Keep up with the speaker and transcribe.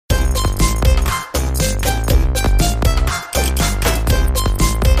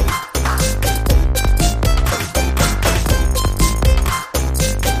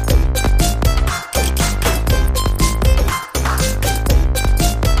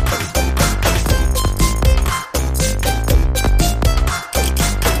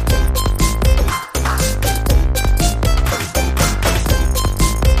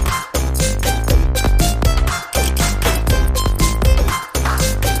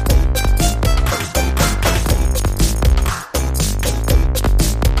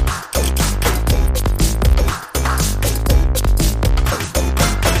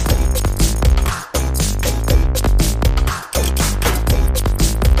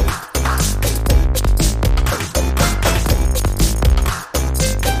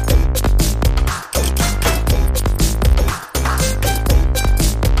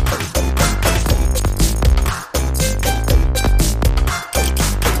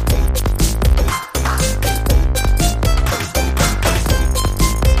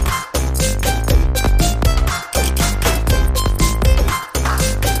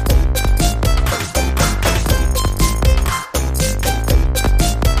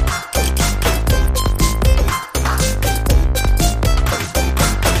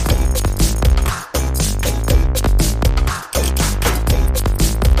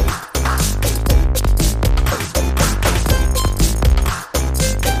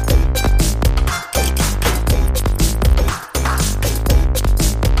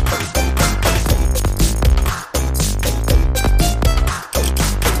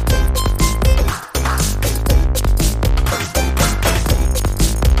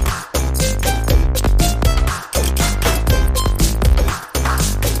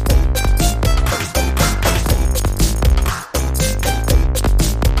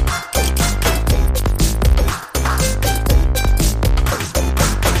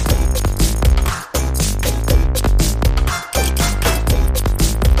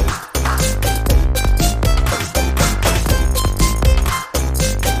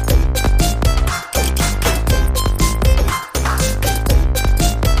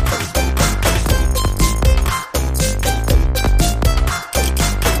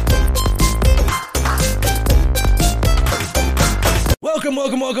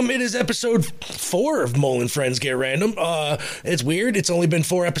welcome. It is episode 4 of Mole and Friends Get Random. It's weird. It's only been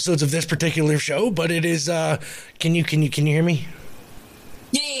 4 episodes of this particular show, but it is. Can you hear me?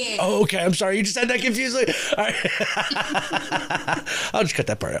 Yeah. Oh, okay. I'm sorry. You just said that confusingly. All right. I'll just cut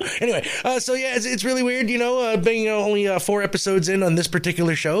that part out. Anyway, so yeah, it's really weird, being only 4 episodes in on this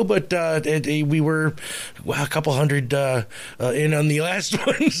particular show, but we were a couple hundred in on the last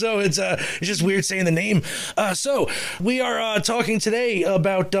one, so it's just weird saying the name. So we are talking today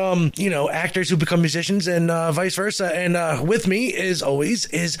about actors who become musicians and vice versa. And with me, as always,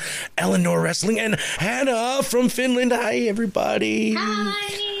 is Eleanor Wrestling and Hannah from Finland. Hi, everybody. Hi.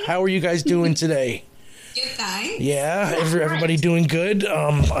 How are you guys doing today? Good, thanks. Yeah, everybody doing good.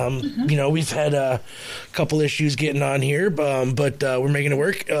 We've had a couple issues getting on here, but we're making it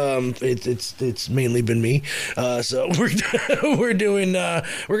work. It's mainly been me, so we're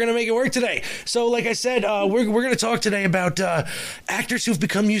gonna make it work today. So, like I said, we're gonna talk today about actors who've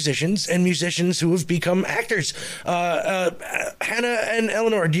become musicians and musicians who have become actors. Hannah and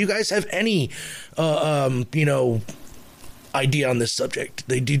Eleanor, do you guys have any, idea on this subject?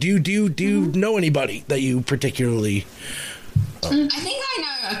 Do you know anybody that you particularly? I think I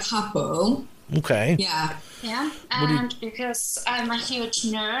know a couple. Okay. Yeah. Yeah, and because I'm a huge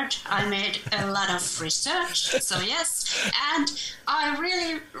nerd, I made a lot of research. So yes, and I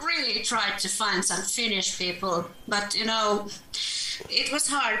really, really tried to find some Finnish people, but it was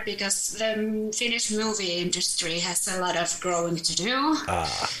hard because the Finnish movie industry has a lot of growing to do.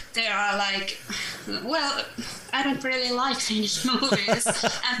 There are I don't really like Finnish movies,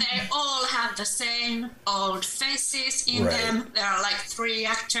 and they all have the same old faces in them. There are 3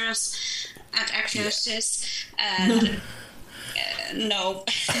 actors and actresses, and no,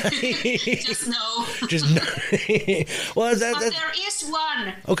 just no. Just no. Well, but there is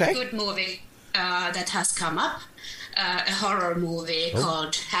one good movie that has come up, a horror movie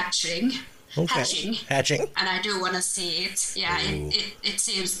called Hatching. Okay. Hatching. And I do want to see it. Yeah, it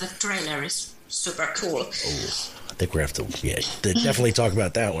seems the trailer is super cool. I think we have to, definitely talk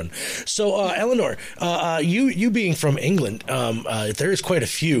about that one. So, Eleanor, you being from England, there is quite a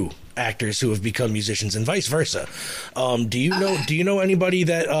few actors who have become musicians and vice versa. Do you know anybody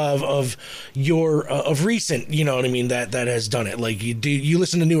that of recent, that has done it? Like, you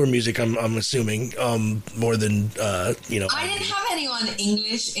listen to newer music, I'm assuming, more than I didn't have anyone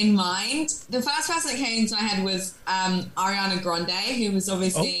English in mind. The first person that came into my head was Ariana Grande, who was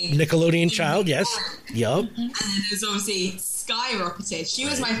obviously Nickelodeon child, yes. Yup. And then there's obviously skyrocketed. She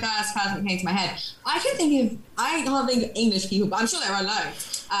was my first person that came to my head. I can't think of English people, but I'm sure there are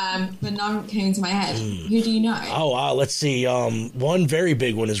loads. But none came to my head. Who do you know? Oh, let's see. One very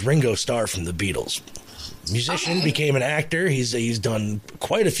big one is Ringo Starr from the Beatles. Musician, became an actor. He's done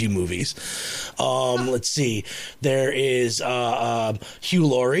quite a few movies. Let's see. There is Hugh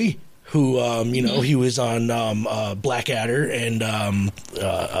Laurie, who he was on Blackadder and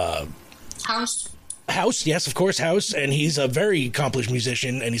House, yes, of course, House, and he's a very accomplished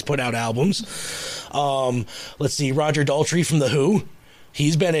musician, and he's put out albums. Let's see, Roger Daltrey from The Who.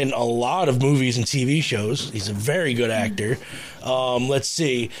 He's been in a lot of movies and TV shows. He's a very good actor. Let's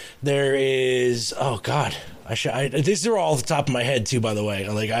see, there is, these are all off the top of my head, too, by the way.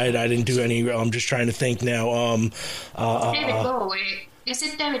 I didn't do any, I'm just trying to think now. David Bowie. Is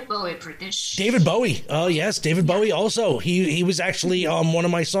it David Bowie British? David Bowie. Oh, yes. David Bowie also. He was actually one of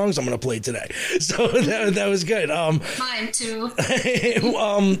my songs I'm going to play today. So that was good. Mine too.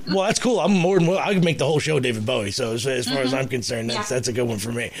 Well, that's cool. I'm more than I could make the whole show David Bowie. So as far as I'm concerned, that's a good one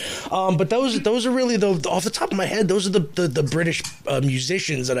for me. But those are really, off the top of my head, those are the British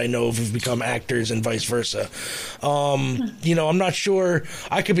musicians that I know of who've become actors and vice versa. I'm not sure.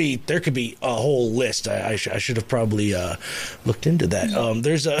 There could be a whole list. I should have probably looked into that.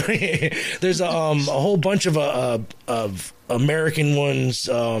 There's a whole bunch of American ones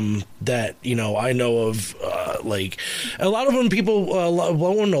that I know of. A lot of them a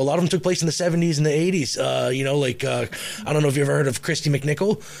lot of them took place in the 70s and the 80s. I don't know if you ever heard of Christy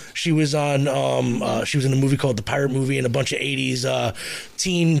McNichol. She was on she was in a movie called The Pirate Movie and a bunch of 80s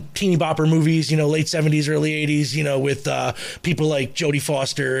teeny bopper movies, late 70s, early 80s, with people like Jodie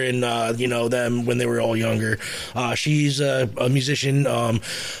Foster and them when they were all younger. She's a musician.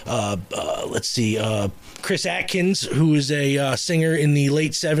 Let's see, Chris Atkins, who is a singer in the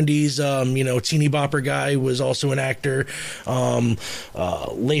late 70s, teeny bopper guy, was also an actor.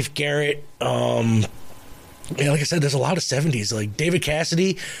 Leif Garrett, Yeah, like I said, there's a lot of 70s. Like David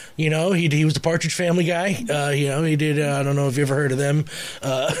Cassidy, he was the Partridge Family guy. He did, I don't know if you ever heard of them.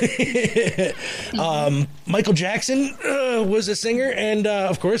 Michael Jackson was a singer, and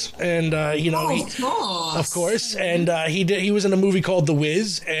of course. And, of course. And he was in a movie called The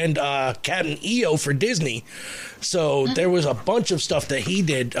Wiz and Captain EO for Disney. So there was a bunch of stuff that he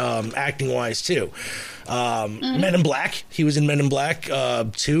did acting-wise, too. Men in Black. He was in Men in Black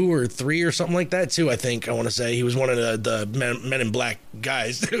 2 or 3 or something like that, too, I think. I want to say he was one of the Men in Black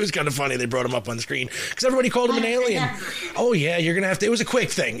guys. It was kind of funny they brought him up on the screen because everybody called him an alien. Oh, yeah, you're going to have to. It was a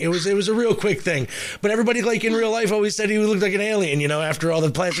quick thing. It was a real quick thing. But everybody, like, in real life always said he looked like an alien, after all the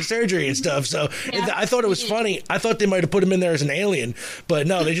plastic surgery and stuff. So I thought it was funny. I thought they might have put him in there as an alien. But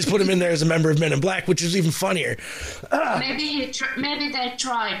no, they just put him in there as a member of Men in Black, which is even funnier. Maybe they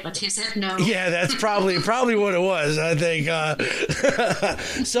tried, but he said no. Yeah, that's probably what it was, I think.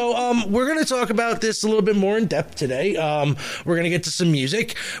 So we're going to talk about this a little bit more in depth today. We're going to get to some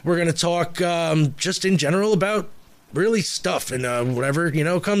music. We're going to talk just in general about really stuff, and whatever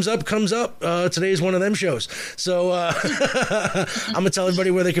comes up. Today is one of them shows. So I'm gonna tell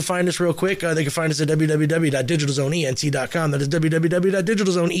everybody where they can find us real quick. They can find us at www.digitalzoneent.com. That is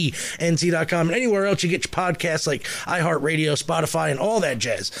www.digitalzoneent.com, and anywhere else you get your podcasts like iHeartRadio, Spotify, and all that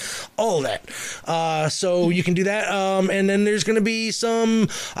jazz, all that. So you can do that, and then there's gonna be some.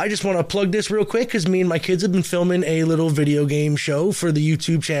 I just want to plug this real quick because me and my kids have been filming a little video game show for the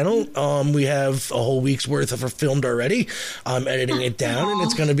YouTube channel. We have a whole week's worth of filmed already. I'm editing it down, and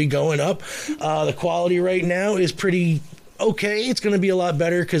it's going to be going up. The quality right now is pretty okay. It's going to be a lot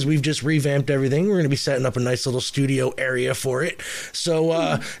better because we've just revamped everything. We're going to be setting up a nice little studio area for it.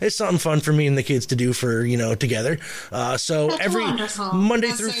 So it's something fun for me and the kids to do for, together. So That's every wonderful. Monday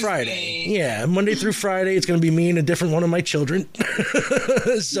That's through so Friday. sweet. Yeah, Monday through Friday, it's going to be me and a different one of my children.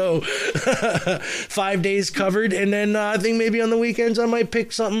 So 5 days covered. And then I think maybe on the weekends I might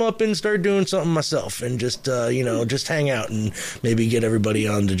pick something up and start doing something myself and just, just hang out and maybe get everybody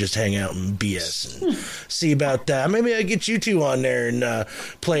on to just hang out and BS and see about that. Maybe I get you two on there and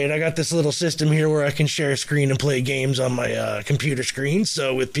play it. I got this little system here where I can share a screen and play games on my computer screen.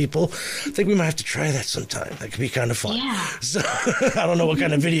 So with people, I think we might have to try that sometime. That could be kind of fun. Yeah. So I don't know what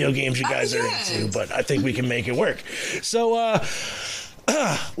kind of video games you guys are into, but I think we can make it work. So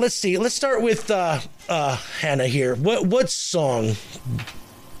let's see. Let's start with Hannah here. What song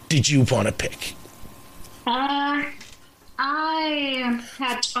did you want to pick? I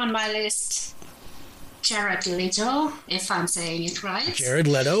had on my list Jared Leto, if I'm saying it right. Jared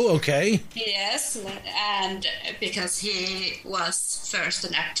Leto, okay. Yes, and because he was first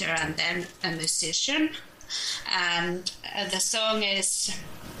an actor and then a musician. And the song is,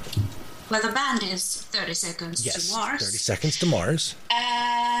 well, the band is 30 Seconds to Mars. 30 Seconds to Mars.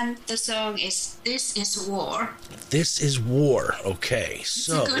 And the song is This Is War. This is War, okay.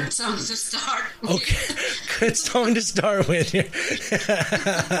 So, it's a good song to start with. Okay, good song to start with.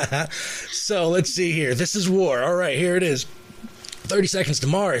 So let's see here. This is War. All right, here it is. 30 Seconds to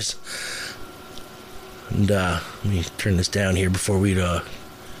Mars. And let me turn this down here before we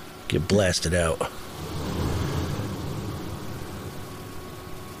get blasted out.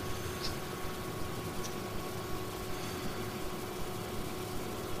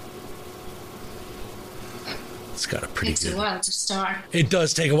 It's got a pretty Takes good... a while to start. It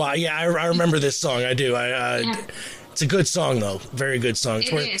does take a while. Yeah, I remember this song. I do. It's a good song, though. Very good song.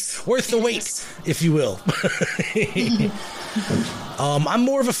 It's worth the wait, if you will. I'm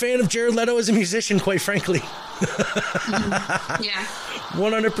more of a fan of Jared Leto as a musician, quite frankly. Yeah.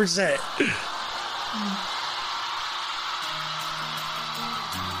 100%.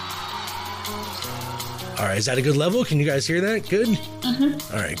 All right, is that a good level? Can you guys hear that? Good?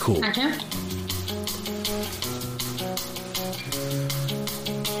 Mm-hmm. All right, cool. I do.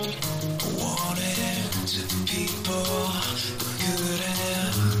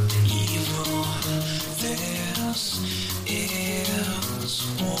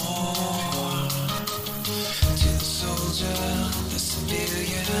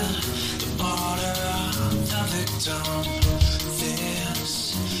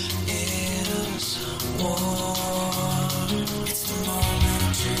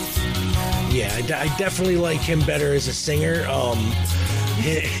 Yeah, I definitely like him better as a singer.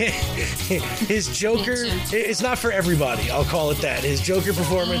 His Joker, it's not for everybody. I'll call it that. His Joker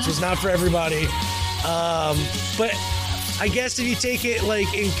performance was not for everybody. But I guess if you take it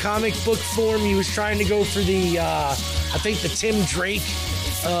like in comic book form, he was trying to go for the, I think the Tim Drake,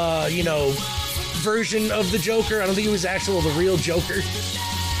 version of the Joker. I don't think it was the real Joker.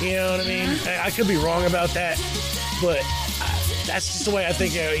 You know what I mean? I could be wrong about that, but that's just the way I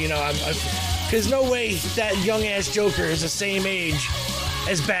think. Because no way that young ass Joker is the same age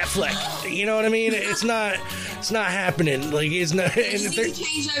as Batfleck. You know what I mean? It's not happening. Like, it's not. I just need to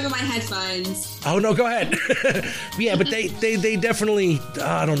change over my headphones. Oh no, go ahead. Yeah, but they definitely.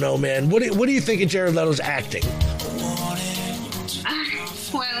 I don't know, man. What do you think of Jared Leto's acting?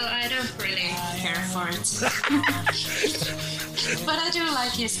 Well, I don't really care for it. But I do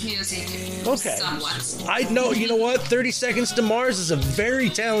like his music somewhat. I know, you know what? 30 Seconds to Mars is a very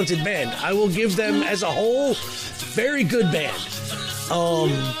talented band. I will give them, as a whole, very good band.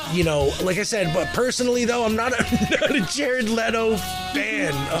 You know, like I said, but personally, though, I'm not a Jared Leto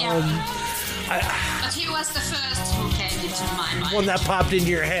fan. But he was the first who came into my mind. One that popped into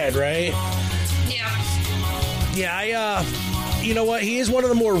your head, right? Yeah. Yeah, you know what? He is one of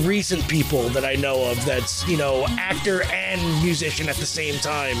the more recent people that I know of that's, you know, actor and musician at the same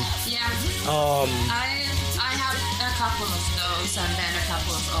time. Yeah. I have a couple of those and then a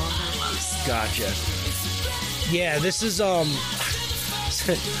couple of older ones. Gotcha. Yeah, this is,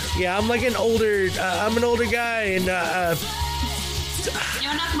 yeah, I'm like an older, I'm an older guy, and,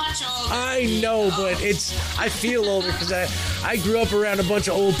 You're not much older. I know, but I feel older because I grew up around a bunch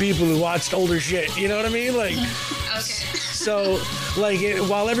of old people who watched older shit. You know what I mean? Like, okay. So, like,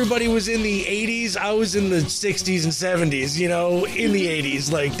 while everybody was in the 80s, I was in the 60s and 70s, you know, in the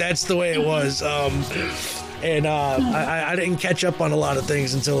 80s. Like, that's the way it was. And I didn't catch up on a lot of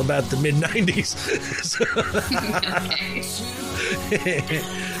things until about the mid-90s.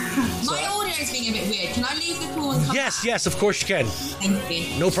 My audio is being a bit weird. Can I leave the call and come back? Yes, of course you can. Thank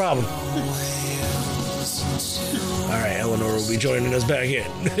you. No problem. All right, Eleanor will be joining us back in.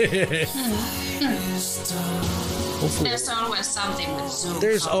 Hopefully. There's always something with Zoom.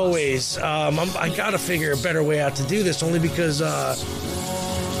 There's always. I gotta figure a better way out to do this, only because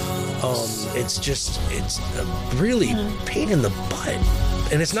it's a really pain in the butt,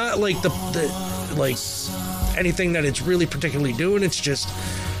 and it's not like the like anything that it's really particularly doing. It's just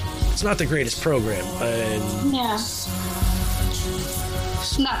it's not the greatest program. And yeah. It's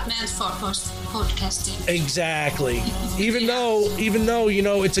not meant for podcasting. Exactly. Even though you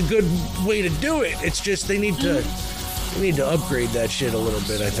know it's a good way to do it, it's just they need to upgrade that shit a little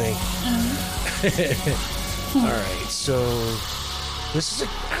bit, I think. All right, so this is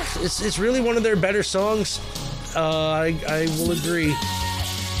it's really one of their better songs. I will agree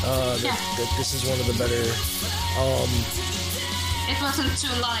that this is one of the better. It wasn't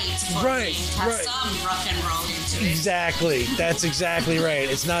too light for me. It has some rock and roll into it. Exactly. That's exactly right.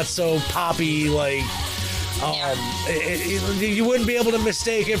 It's not so poppy like you wouldn't be able to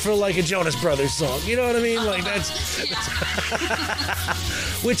mistake it for like a Jonas Brothers song. You know what I mean? Like that's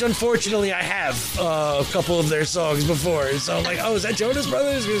which unfortunately I have a couple of their songs before. So I'm like, oh, is that Jonas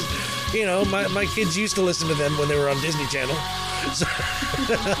Brothers? Because you know my kids used to listen to them when they were on Disney Channel. So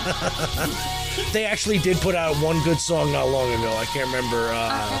they actually did put out one good song not long ago. I can't remember.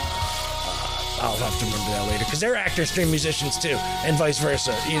 I'll have to remember that later because they're actors turned musicians too, and vice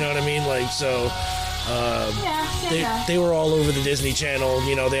versa. You know what I mean? Like so. They were all over the Disney Channel.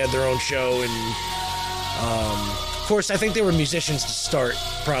 You know, they had their own show, and of course, I think they were musicians to start,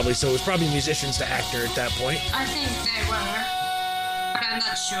 probably. So it was probably musicians to actor at that point. I think they were, but I'm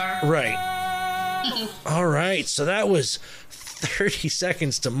not sure. Right. All right. So that was 30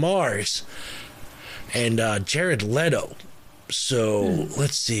 Seconds to Mars, and Jared Leto. So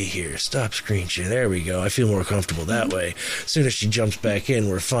let's see here. Stop screen share. There we go. I feel more comfortable that way. As soon as she jumps back in,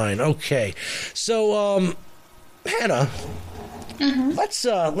 we're fine. Okay. So, Hannah,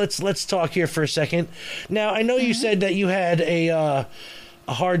 let's talk here for a second. Now, I know you said that you had a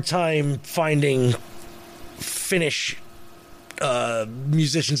hard time finding Finnish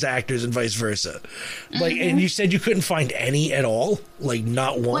musicians, actors, and vice versa. Like, and you said you couldn't find any at all. Like,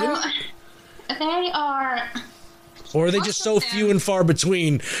 not one. Well, they are. Or are they just so few and far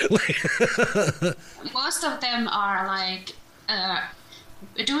between? Most of them are like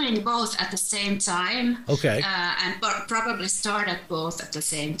doing both at the same time. Okay. And probably started both at the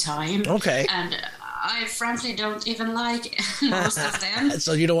same time. Okay. And I frankly don't even like most of them.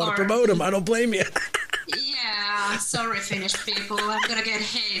 So you don't want to promote them. I don't blame you. Yeah, sorry, Finnish people. I'm gonna get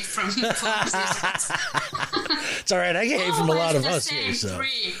hate from musicians. It's all right. I get hate from a lot of us here. So.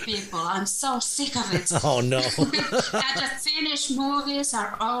 Three people. I'm so sick of it. Oh no. That the Finnish movies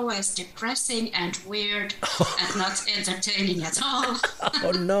are always depressing and weird and not entertaining at all.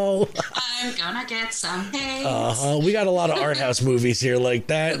 Oh no. I I'm gonna get some hate. We got a lot of art house movies here like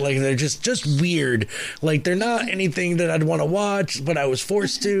that. Like they're just weird. Like they're not anything that I'd want to watch, but I was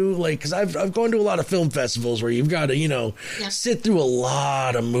forced to. Like because I've gone to a lot of film festivals where you've got to sit through a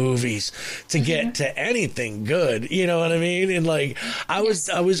lot of movies to get to anything good. You know what I mean? And like I was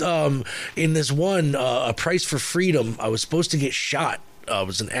in this one A Price for Freedom. I was supposed to get shot. I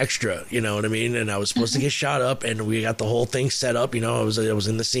was an extra, you know what I mean? And I was supposed to get shot up, and we got the whole thing set up, I was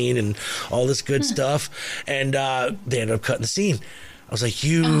in the scene and all this good stuff, and they ended up cutting the scene. I was like,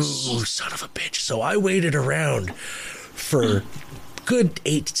 you son of a bitch. So I waited around for good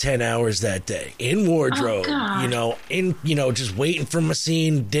 8 to 10 hours that day in wardrobe, just waiting for my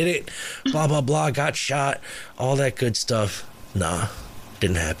scene, did it, blah, blah, blah, got shot, all that good stuff. Nah,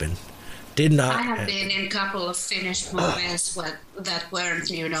 didn't happen. Did not. I have been in a couple of Finnish movies that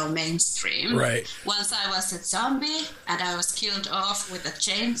weren't, mainstream. Right. Once I was a zombie and I was killed off with a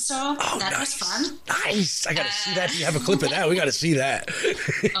chainsaw. Oh, that nice. was fun. Nice. I got to see that. You have a clip of that. We got to see that.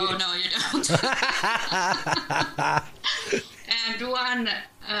 Oh, no, you don't. And one,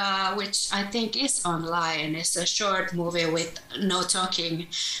 which I think is online, is a short movie with no talking,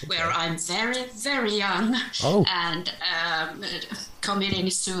 where I'm very, very young and committing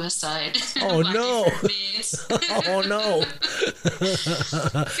suicide. Oh, no. Oh, no.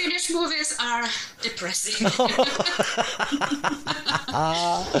 Finnish movies are depressing. So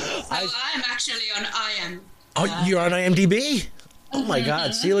I'm actually on IMDb. Oh, you're on IMDb? Oh my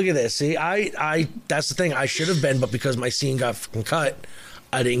God! See, look at this. See, I that's the thing. I should have been, but because my scene got fucking cut,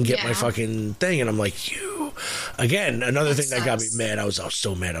 I didn't get my fucking thing, and I'm like, again, another thing that got me mad. I was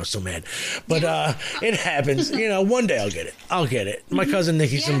so mad. But it happens. One day I'll get it. My cousin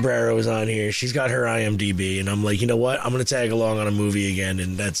Nikki Sombrero is on here. She's got her IMDb, and I'm like, you know what? I'm gonna tag along on a movie again,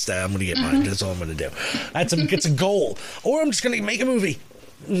 and that's that. I'm gonna get mine. That's all I'm gonna do. It's a goal, or I'm just gonna make a movie.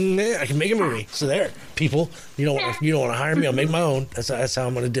 I can make a movie. So there, people. You don't want to hire me. I'll make my own. That's how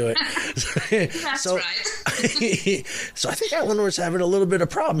I'm going to do it. That's right. So I think Eleanor's having a little bit of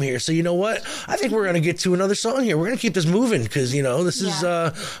problem here. So you know what? I think we're going to get to another song here. We're going to keep this moving because this is.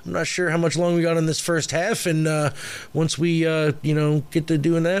 I'm not sure how much long we got in this first half, and once we get to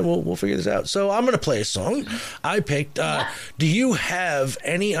doing that, we'll figure this out. So I'm going to play a song I picked. Do you have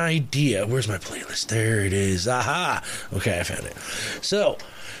any idea? Where's my playlist? There it is. Aha. Okay, I found it. So.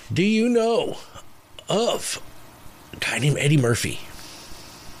 Do you know of a guy named Eddie Murphy?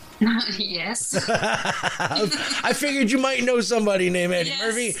 Yes. I figured you might know somebody named Eddie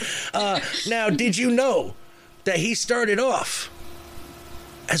Murphy. Now, did you know that he started off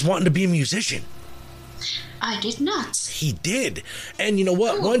as wanting to be a musician? I did not. He did. And you know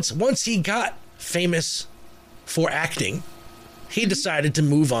what? Cool. Once he got famous for acting, he decided to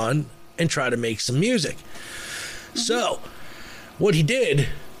move on and try to make some music. So, what he did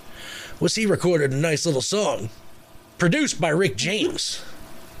was he recorded a nice little song produced by Rick James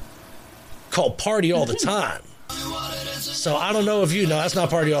called Party All the Time. So I don't know if you know, that's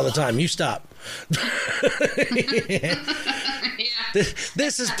not Party All the Time. You stop.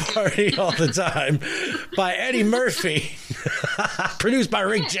 This is Party All the Time by Eddie Murphy, produced by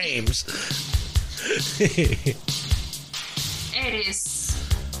Rick James. It is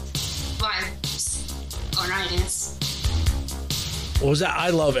vibes or ideas. What was that? I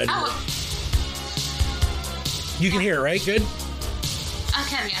love Eddie. You can hear it, right? Good? I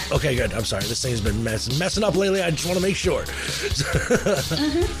can, yeah. Okay, good. I'm sorry. This thing's been messing up lately. I just want to make sure. It's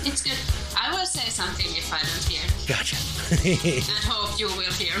good. I will say something if I don't hear. Gotcha. And hope you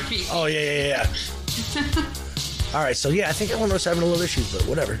will hear me. Oh, yeah. All right, so yeah, I think Eleanor's having a little issues, but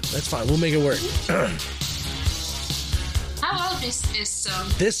whatever. That's fine. We'll make it work. How old is this song?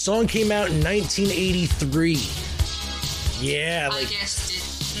 This song came out in 1983. Yeah, I guessed it.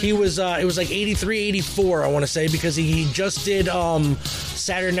 He was, it was like 83, 84, I want to say, because he just did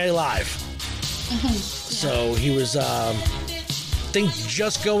Saturday Night Live. So he was, I think,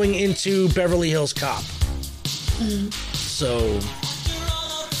 just going into Beverly Hills Cop. So.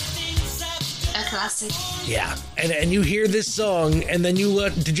 A classic. Yeah. And you hear this song, and then you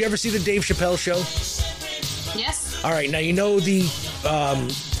look. Did you ever see the Dave Chappelle show? Yes. All right. Now, you know the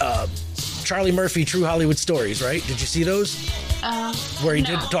Charlie Murphy True Hollywood Stories, right? Did you see those? Where he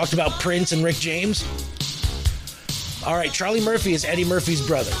talked about Prince and Rick James? All right, Charlie Murphy is Eddie Murphy's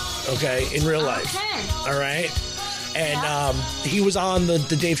brother, okay, in real life. Okay. All right? And he was on the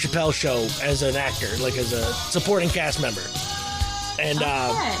Dave Chappelle show as an actor, like as a supporting cast member. And,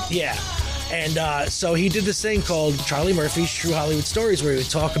 yeah. And so he did this thing called Charlie Murphy's True Hollywood Stories, where he would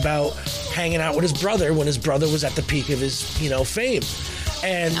talk about hanging out with his brother when his brother was at the peak of his, fame.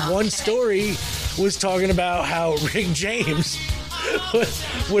 And one story was talking about how Rick James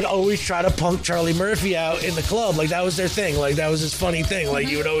would always try to punk Charlie Murphy out in the club. Like, that was their thing. Like, that was his funny thing. Like,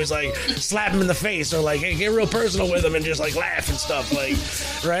 you would always, like, slap him in the face or, like, hey, get real personal with him and just, like, laugh and stuff. Like,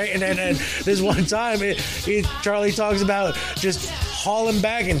 right? And then this one time, Charlie talks about just hauling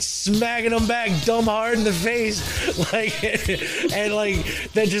back and smacking him back dumb hard in the face. Like, and,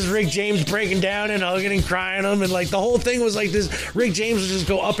 like, then just Rick James breaking down and hugging and crying him. And, like, the whole thing was, like, this Rick James would just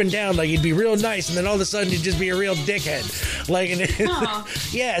go up and down. Like, he'd be real nice. And then all of a sudden, he'd just be a real dickhead. Like, and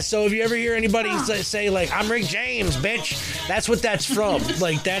yeah, so if you ever hear anybody say, like, I'm Rick James, bitch, that's what that's from.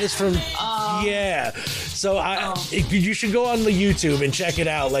 Like, that is from, yeah. So you should go on the YouTube and check it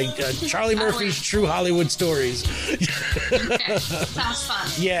out. Like, Charlie Murphy's True Hollywood Stories. Okay, sounds fun.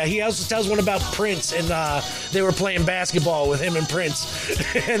 Yeah, he also tells one about Prince, and they were playing basketball with him and Prince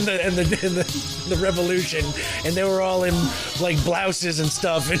and the Revolution, and they were all in, like, blouses and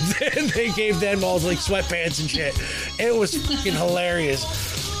stuff, and they gave them all, like, sweatpants and shit. It was fucking hilarious.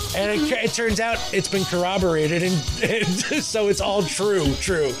 And it turns out it's been corroborated, and so it's all true.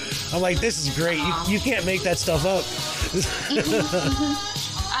 I'm like, this is great. You can't make that stuff up.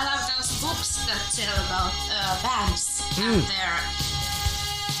 I love those books that tell about bands and their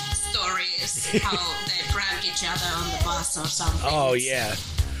stories, how they prank each other on the bus or something. Oh, yeah.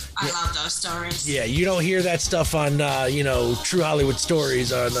 I love those stories. Yeah, you don't hear that stuff on, True Hollywood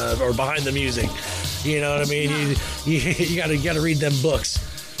Stories on or Behind the Music. You know what I mean? No. You gotta read them books.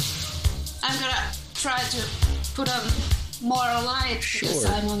 I'm gonna try to put on more light because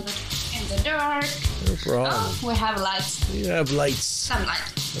I'm in the dark. No problem. Oh, we have lights. You have lights. Some light.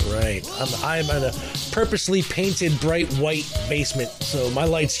 Right. I'm in a purposely painted bright white basement, so my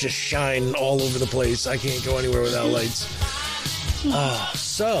lights just shine all over the place. I can't go anywhere without lights.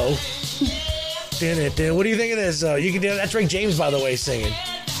 So, what do you think of this? You can do that's Rick James, by the way, singing.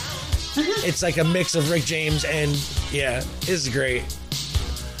 It's like a mix of Rick James and this is great.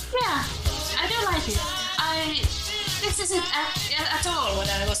 Yeah, I do like it. This isn't at all what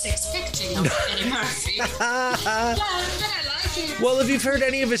I was expecting of Eddie Murphy. Yeah, but I like it. Well, if you've heard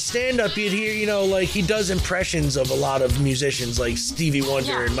any of his stand-up, you'd hear, like, he does impressions of a lot of musicians, like Stevie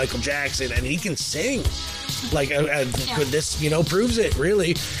Wonder and Michael Jackson, and he can sing. Like, this, proves it,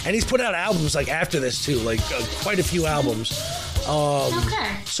 really. And he's put out albums, like, after this, too, like, quite a few albums.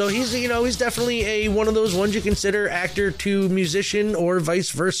 Okay. So he's definitely one of those ones you consider actor to musician or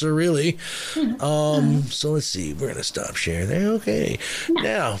vice versa, really. So let's see. We're going to stop sharing there. Okay.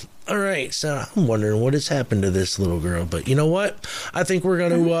 Now, all right. So I'm wondering what has happened to this little girl. But you know what? I think we're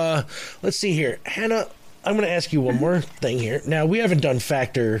going to, let's see here. Hannah, I'm going to ask you one more thing here. Now, we haven't done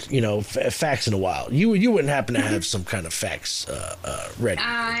facts in a while. You wouldn't happen to have some kind of facts ready?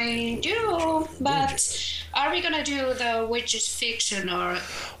 I do, but are we going to do the which is fiction or?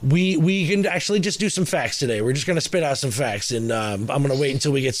 We can actually just do some facts today. We're just going to spit out some facts, and I'm going to wait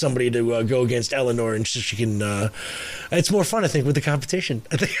until we get somebody to go against Eleanor, and so she can. It's more fun, I think, with the competition.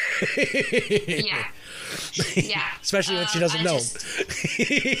 I think. Yeah. Yeah. Especially when she doesn't know.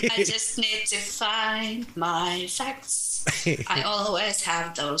 I just need to find my facts. I always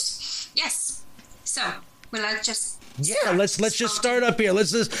have those. Yes. So, will I just start? Let's just start up here.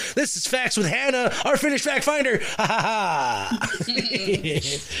 This is Facts with Hannah, our Finnish fact finder. Ha ha ha.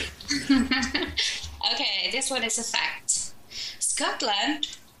 Okay, this one is a fact.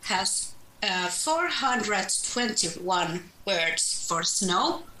 Scotland has 421 words for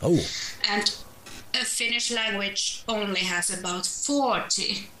snow. Oh. And Finnish language only has about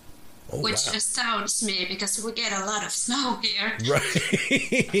 40, which astounds me because we get a lot of snow here. Right.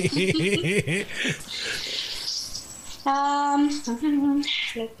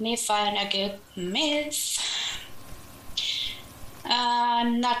 Let me find a good myth.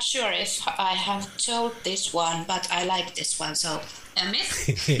 I'm not sure if I have told this one, but I like this one. So, a myth.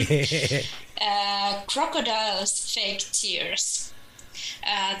 Crocodiles fake tears.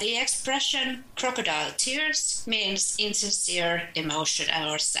 The expression crocodile tears means insincere emotion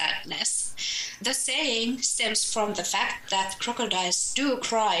or sadness. The saying stems from the fact that crocodiles do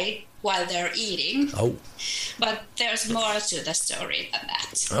cry while they're eating. Oh. But there's more to the story than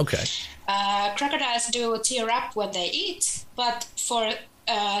that. Okay. Crocodiles do tear up when they eat, but for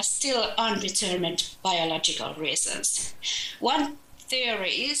still undetermined biological reasons. One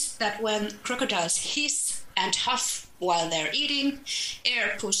theory is that when crocodiles hiss and huff while they're eating,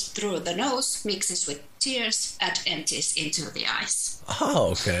 air pushed through the nose mixes with tears and empties into the eyes.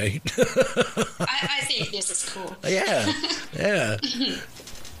 Oh, okay. I think this is cool. Yeah.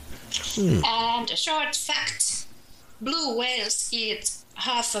 And a short fact. Blue whales eat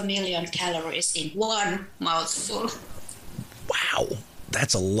 500,000 calories in one mouthful. Wow.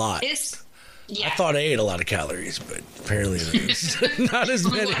 That's a lot. Yeah. I thought I ate a lot of calories, but apparently there's not as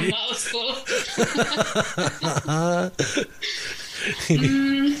One many. mouthful.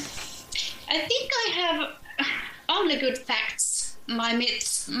 I think I have only good facts. My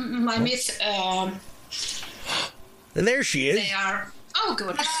myth, And there she is. they are. Oh,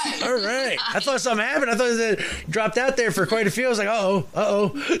 good. All right. I thought something happened. I thought it dropped out there for quite a few. I was like, uh-oh.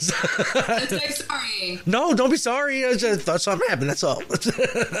 I'm so sorry. No, don't be sorry. I just thought something happened. That's all. Does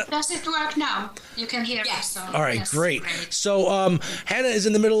it work now? You can hear Yes. me. So, All right, yes, great. So, Hannah is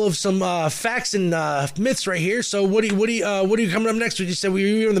in the middle of some facts and myths right here. So, what are you coming up next? You said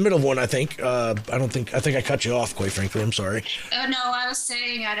we were in the middle of one. I think. I think I cut you off. Quite frankly, I'm sorry. No, I was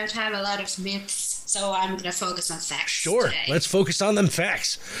saying I don't have a lot of myths, so I'm gonna focus on facts. Sure. today. Let's focus on them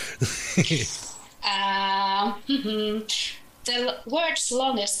facts. The world's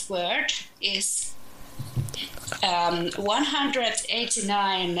longest word is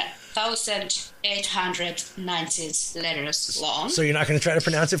 189,890 letters long. So you're not going to try to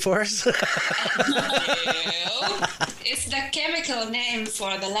pronounce it for us? It's the chemical name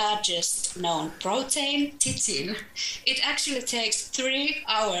for the largest known protein, titin. It actually takes 3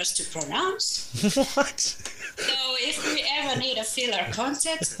 hours to pronounce. What? So if we ever need a filler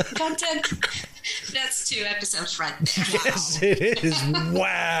content, that's 2 episodes right there. Yes, it is.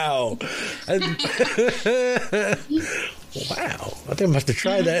 Wow. Wow. I think I'm gonna have to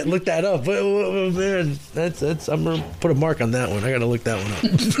try that. Look that up. Man, that's. I'm gonna put a mark on that one. I gotta look that one up.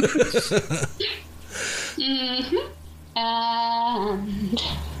 And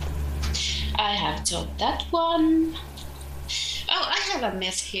I have told that one. Oh, I have a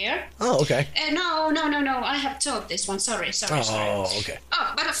myth here. Oh, okay. No. I have told this one. Sorry. Oh, okay.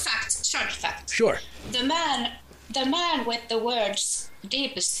 Oh, but a fact, short fact. Sure. The man with the world's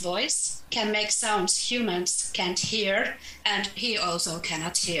deepest voice can make sounds humans can't hear, and he also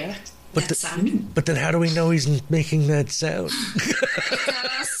cannot hear that sound. But then how do we know he's making that sound?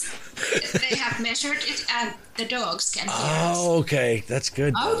 Because they have measured it, and the dogs can hear it. Oh, okay. That's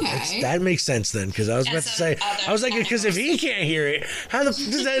good. Okay. That makes sense then, because I was about to say, I was like, because if he can't hear it, how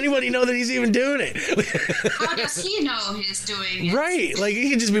does anybody know that he's even doing it? How does he know he's doing it? Right. Like,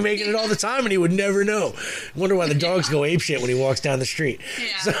 he could just be making it all the time, and he would never know. Wonder why the dogs go apeshit when he walks down the street.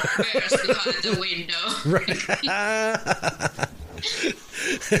 Yeah, bears behind the window.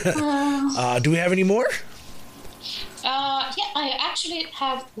 Do we have any more? Yeah, I actually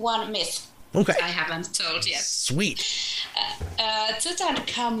have one myth. Okay. I haven't told yet. Sweet.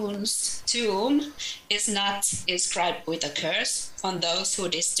 Tutankhamun's tomb is not inscribed with a curse on those who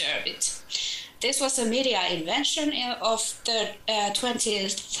disturb it. This was a media invention of the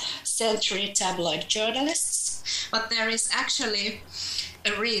 20th century tabloid journalists, but there is actually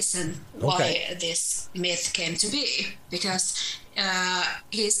a reason why this myth came to be, because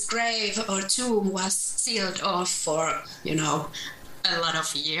his grave or tomb was sealed off for, a lot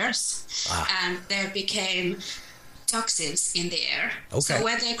of years, and there became toxins in the air. Okay. So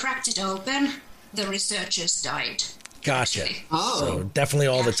when they cracked it open, the researchers died. Gotcha. Actually. So definitely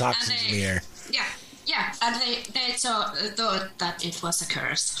all the toxins in the air. Yeah, and they thought that it was a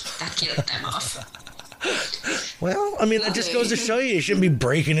curse that killed them off. Well, I mean, that just goes to show you shouldn't be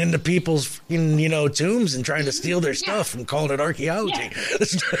breaking into people's, tombs and trying to steal their stuff and calling it archaeology.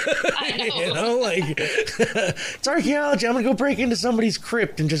 I know. It's archaeology. I'm gonna go break into somebody's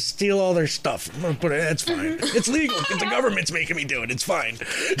crypt and just steal all their stuff. I'm gonna put it. That's fine. It's legal because the government's making me do it. It's fine.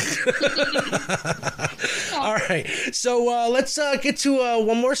 All right. So let's get to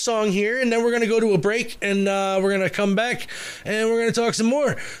one more song here, and then we're gonna go to a break, and we're gonna come back, and we're gonna talk some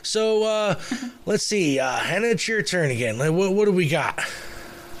more. So let's see. Hannah, it's your turn again. What do we got?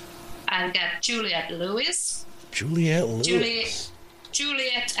 I've got Juliette Lewis. Juliette Lewis.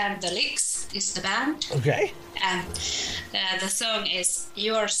 Juliette and the Licks is the band. Okay. And the song is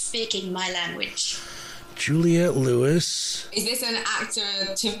You're Speaking My Language. Juliette Lewis. Is this an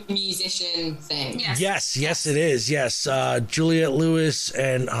actor to musician thing? Yes. Yes, it is. Yes. Juliette Lewis,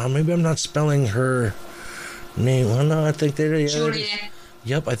 and maybe I'm not spelling her name. Well, no, I think they did. Juliette.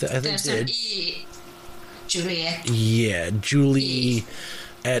 Yep, I think There's they an did. E. Juliette. Yeah, Julie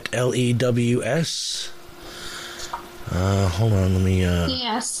at Lews. Hold on, let me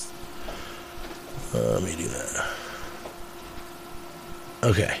Yes. let me do that.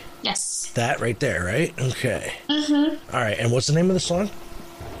 Okay. Yes. That right there, right? Okay. Mm-hmm. All right, and what's the name of the song?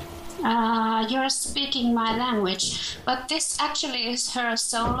 You're Speaking My Language, but this actually is her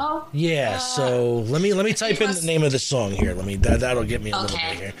solo. Yeah, so let me type in the name of the song here. That'll get me a little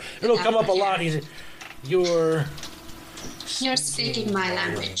bit here. It'll come up a lot easier. You're You're speaking my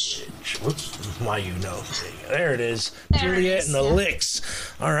language. Whoops, why you know. There it is. There Juliet it is, and the yeah. Licks.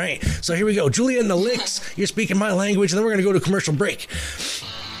 All right, so here we go. Juliet and the Licks. You're speaking my language, and then we're going to go to commercial break.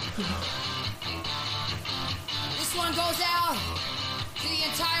 This one goes out to the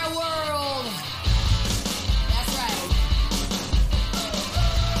entire world. That's right.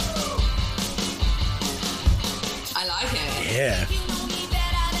 I like it. Yeah. You know me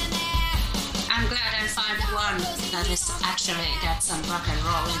better than that. I'm glad I found one that is actually got some rock and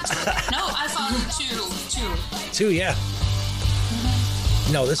roll into it. No, I found two. Two, yeah.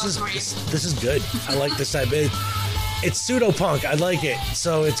 No, this is good. I like this type. It's pseudo punk. I like it,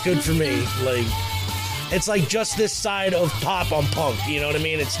 so it's good for me. Like, it's like just this side of pop on punk. You know what I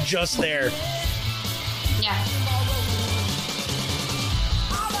mean? It's just there. Yeah.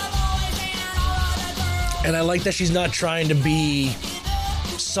 And I like that she's not trying to be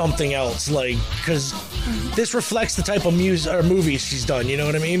something else, like, because this reflects the type of music or movies she's done. You know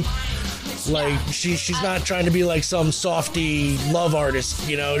what I mean? Like, she's not trying to be like some softy love artist.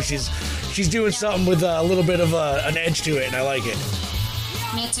 You know, she's doing something with a little bit of an edge to it, and I like it.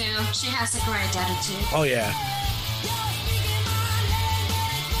 Me too. She has a great attitude. Oh yeah.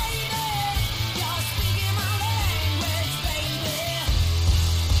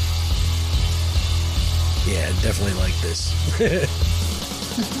 Yeah, definitely like this.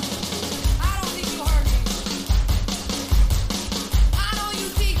 I don't think you heard me. I know you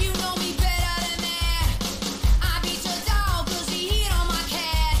think you know me better than that. I beat your dog 'cause he hit on my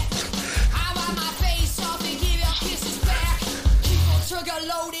cat. I wipe my face off and give your kisses back. Keep your trigger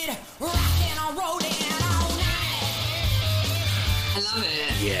loaded, rockin' and rollin' all night. I love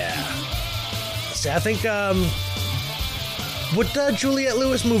it. Yeah. See, I think what Juliette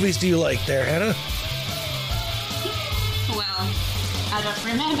Lewis movies do you like there, Hannah? Well, I don't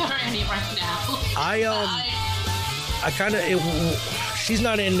remember any right now. I kind of she's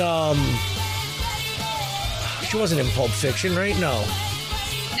not in she wasn't in Pulp Fiction, right? No,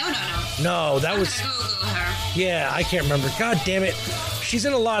 No. that I'm was gonna Google her. yeah. I can't remember. God damn it, she's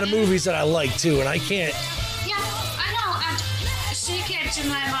in a lot of movies that I like too, and I can't. Yeah, I know, and she came to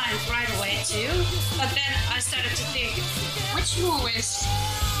my mind right away too. But then I started to think, which movies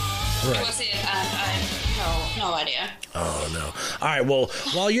Right. was it? And I no idea. Oh no! All right. Well,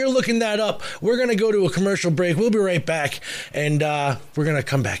 while you're looking that up, we're gonna go to a commercial break. We'll be right back, and we're gonna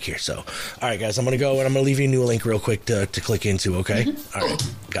come back here. So, all right, guys, I'm gonna go and I'm gonna leave you a new link real quick to click into. Okay. All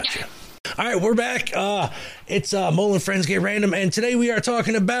right. Gotcha. Yeah. All right, we're back. It's Mole and Friends Get Random, and today we are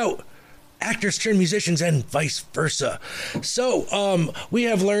talking about actors turn musicians and vice versa. So, we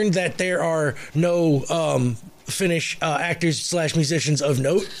have learned that there are no Finnish actors / musicians of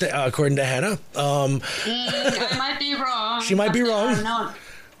note, according to Hannah. I might be wrong. She might be but there wrong. are none.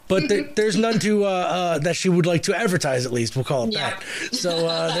 But there's none to that she would like to advertise. At least we'll call it Yeah. that. So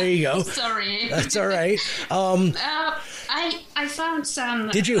there you go. Sorry. That's all right. I found some.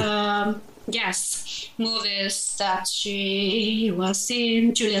 Did you? Yes, movies that she was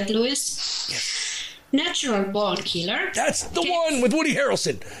in. Juliette Lewis. Natural Born Killer. That's the one with Woody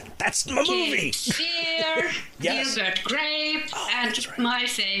Harrelson. That's my movie. Cape Fear. Yes. Gilbert Grape. and that's right. my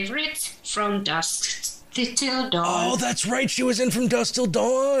favorite, From Dusk Till Dawn. Oh, that's right. She was in From Dusk Till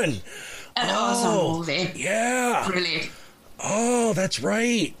Dawn. An awesome movie. Yeah. Really. Oh, that's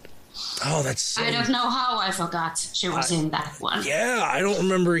right. Oh, that's so... I don't know how I forgot she was in that one. Yeah, I don't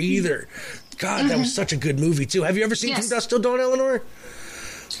remember either. God, that was such a good movie, too. Have you ever seen Yes. From Dusk Till Dawn, Eleanor?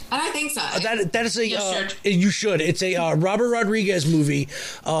 I don't think so. That is a You should. you should. It's a Robert Rodriguez movie.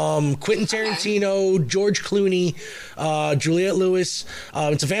 Quentin Tarantino, George Clooney, Juliette Lewis.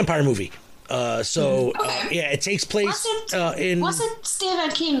 It's a vampire movie. Yeah, it takes place Was it Stephen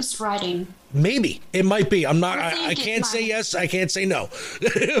King's writing? Maybe it might be. I'm not. I I think it can't say might. yes. I can't say no.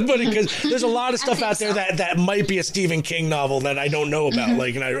 But because there's a lot of stuff think out there so. that might be a Stephen King novel that I don't know about.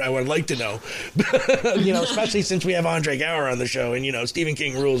 Like, and I would like to know. Especially since we have Andre Gower on the show, and Stephen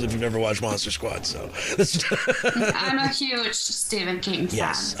King rules. If you've ever watched Monster Squad, so I'm a huge Stephen King fan,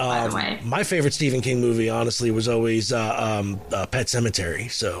 yes. by the way. My favorite Stephen King movie, honestly, was always Pet Sematary.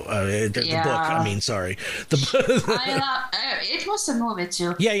 So the book. I mean, sorry, the I love. It was a movie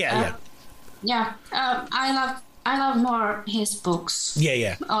too. yeah. Yeah, I love more his books.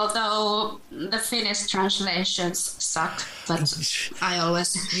 Yeah. Although the Finnish translations suck, but I always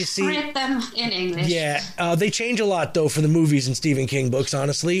see- read them in English. Yeah, they change a lot though for the movies and Stephen King books.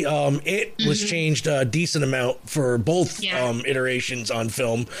 Honestly, it was changed a decent amount for both iterations on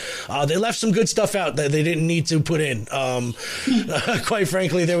film. They left some good stuff out that they didn't need to put in. Quite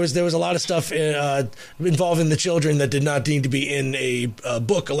frankly, there was a lot of stuff involving the children that did not need to be in a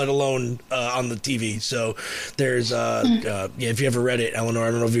book, let alone on the TV. So there there's if you ever read it, Eleanor,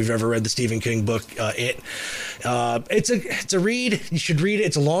 I don't know if you've ever read the Stephen King book, it's a read. You should read it.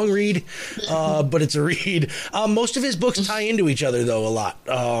 It's a long read, but it's a read. Most of his books tie into each other though a lot.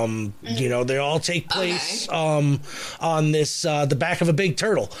 They all take place on this the back of a big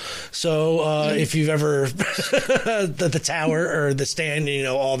turtle. So if you've ever the Tower or the Stand,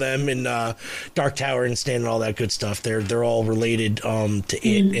 all them in Dark Tower and Stand and all that good stuff, they're all related to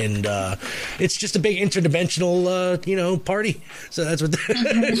it, and it's just a big interdimensional party. So that's what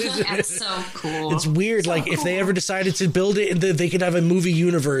That's so cool. it's weird. So if they ever decided to build it, they could have a movie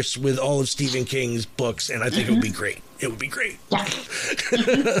universe with all of Stephen King's books, and I think it would be great. It would be great. Yeah.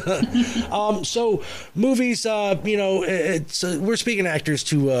 So movies, we're speaking actors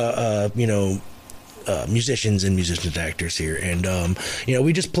to, musicians and musicians actors here. And,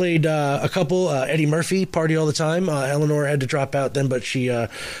 we just played a couple, Eddie Murphy, Party All the Time. Eleanor had to drop out then, but she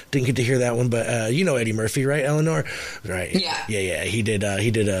didn't get to hear that one. But Eddie Murphy, right, Eleanor? Right. Yeah. He did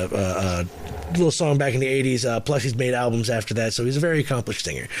a little song back in the 80s. Plus, he's made albums after that, so he's a very accomplished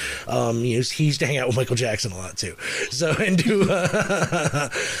singer. He used to hang out with Michael Jackson a lot, too. So, and do...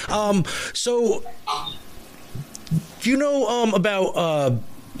 so, do you know about...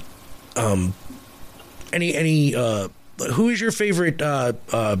 Any who is your favorite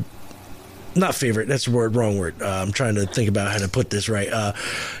not favorite, that's the wrong word. I'm trying to think about how to put this right.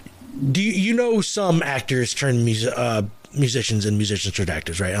 Do you know some actors turn musicians and musicians turn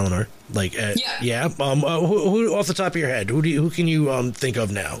actors, right, Eleanor? Yeah. Who off the top of your head, who can you think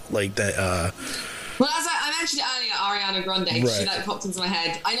of now like that? Well, as I mentioned earlier, Ariana Grande, right. She popped into my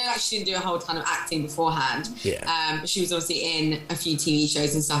head. I know that she didn't do a whole ton of acting beforehand. Yeah. But she was obviously in a few TV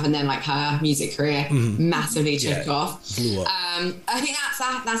shows and stuff, and then her music career massively took off. Blew up. I think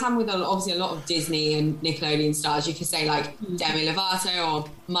that's happened with obviously a lot of Disney and Nickelodeon stars. You could say Demi Lovato or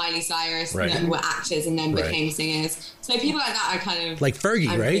Miley Cyrus, right. Were actors and then became right. singers. So people like that are kind of like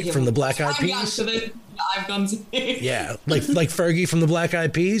Fergie, right, from the Black Eyed Peas. I've gone to. Yeah, like Fergie from the Black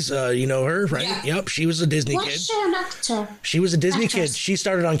Eyed Peas. You know her, right? Yeah. Yep, she was a Disney kid. Was she an actor? She was a Disney kid. She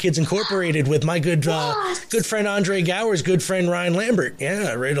started on Kids Incorporated with my good friend Andre Gower's good friend Ryan Lambert.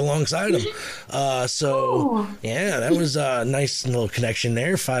 Yeah, right alongside him. Yeah, that was a nice little connection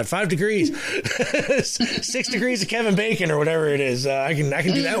there. Five degrees, 6 degrees of Kevin Bacon or whatever it is. I can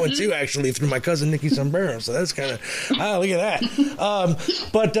do that one too, actually, through my cousin Nikki Sombrero. So that's kind of look at that.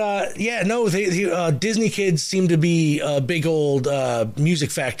 Disney kids seem to be a big old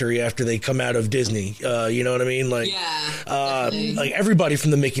music factory after they come out of Disney. You know what I mean? Like everybody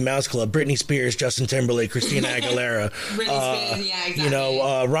from the Mickey Mouse Club, Britney Spears, Justin Timberlake, Christina Aguilera, Britney Spears, yeah,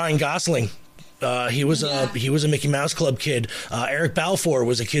 exactly. Ryan Gosling. He was a Mickey Mouse Club kid. Eric Balfour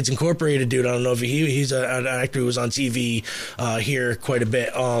was a Kids Incorporated dude. I don't know if he's an actor who was on TV here quite a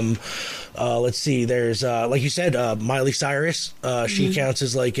bit. Let's see. There's like you said, Miley Cyrus. She counts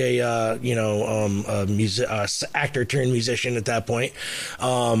as like a actor turned musician at that point.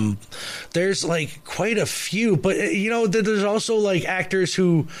 There's like quite a few, but there's also like actors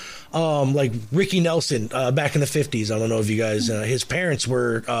who. Like Ricky Nelson back in the 50s. I don't know if you guys. His parents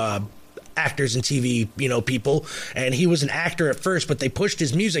were. Actors and TV, people, and he was an actor at first, but they pushed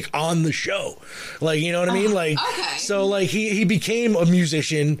his music on the show. Like, you know what I mean? Like, okay. So like he became a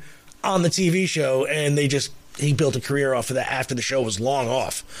musician on the TV show, and he built a career off of that after the show was long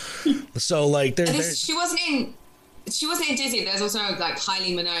off. So like, she wasn't in Disney. There's also like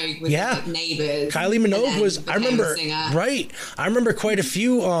Kylie Minogue with Neighbours. Kylie Minogue was, I remember, right? I remember quite a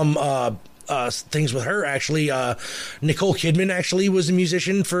few things with her actually. Nicole Kidman actually was a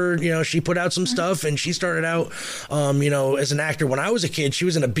musician for she put out some stuff, and she started out as an actor when I was a kid. She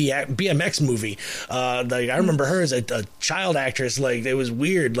was in a BMX movie. Like I remember her as a child actress. Like it was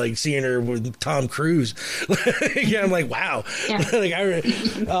weird like seeing her with Tom Cruise. Yeah, I'm like wow.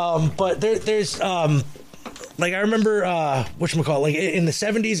 Yeah. But there's like I remember whatchamacallit, like in the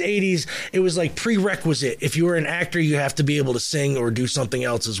 70s, 80s, it was like prerequisite. If you were an actor, you have to be able to sing or do something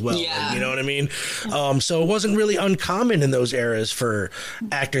else as well. Yeah. Like, you know what I mean? So it wasn't really uncommon in those eras for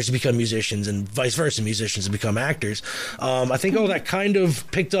actors to become musicians and vice versa, musicians to become actors. I think all that kind of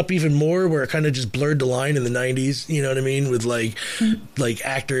picked up even more where it kind of just blurred the line in the 90s, you know what I mean? With like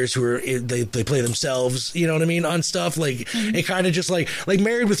actors who are, they play themselves, you know what I mean? On stuff like it kind of just like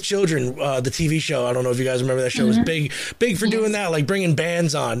Married with Children, the TV show. I don't know if you guys remember whatever that show was big for doing that, like bringing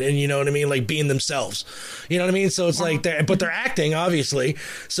bands on and you know what I mean, like being themselves. You know what I mean? So it's like they're acting obviously.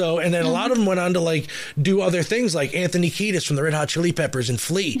 So and then a lot of them went on to like do other things, like Anthony Kiedis from the Red Hot Chili Peppers and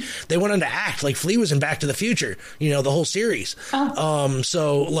Flea. They went on to act. Like Flea was in Back to the Future. You know, the whole series.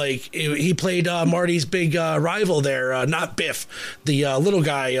 So like he played Marty's big rival there, not Biff, the little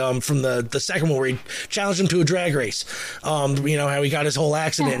guy from the second one where he challenged him to a drag race. You know how he got his whole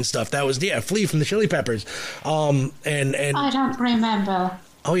accident and stuff. That was Flea from the Chili Peppers. And I don't remember.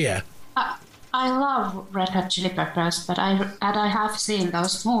 Oh yeah. I love Red Hot Chili Peppers, but I have seen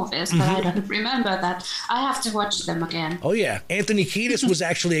those movies, but I don't remember that. I have to watch them again. Oh yeah, Anthony Kiedis was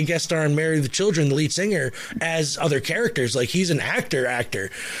actually a guest star in Marry the Children, the lead singer, as other characters. Like he's an actor.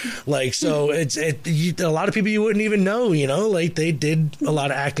 Like so, a lot of people you wouldn't even know. You know, like they did a lot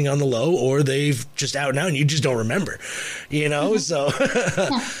of acting on the low, or they've just out now and you just don't remember. You know, so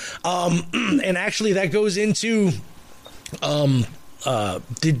and actually that goes into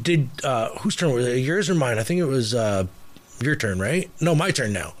whose turn was it? Yours or mine? I think it was your turn, right? No, my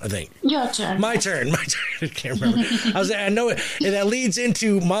turn now, I think. Your turn. My turn. I can't remember. I know it. And that leads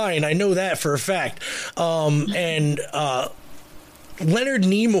into mine. I know that for a fact. And Leonard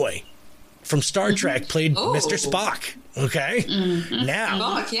Nimoy from Star Trek played Mr. Spock. Okay. Now.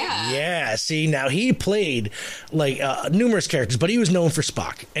 Spock, yeah. Yeah. See, now he played like numerous characters, but he was known for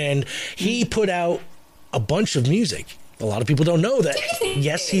Spock. And he put out a bunch of music. A lot of people don't know that.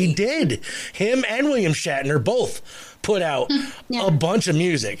 Yes, he did. Him and William Shatner both put out a bunch of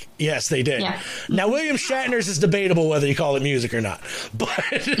music. Yes, they did. Yeah. Now, William Shatner's is debatable whether you call it music or not. But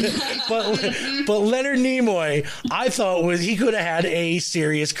Leonard Nimoy, I thought he could have had a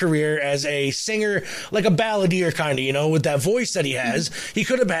serious career as a singer, like a balladeer kind of, you know, with that voice that he has. He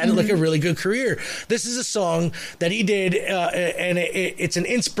could have had like a really good career. This is a song that he did, and it's an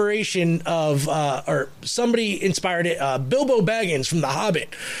inspiration of, or somebody inspired it, Bilbo Baggins from The Hobbit.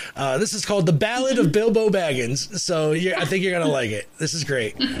 This is called The Ballad of Bilbo Baggins. So I think you're going to like it. This is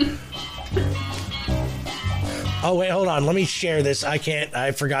great. Oh, wait, hold on. Let me share this.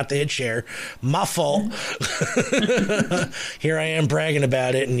 I forgot to hit share. My fault. Here I am bragging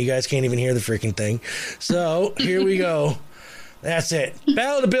about it, and you guys can't even hear the freaking thing. So here we go. That's it.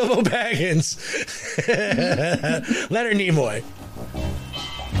 Ballad of Bilbo Baggins. Leonard Nimoy.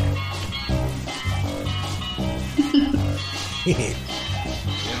 In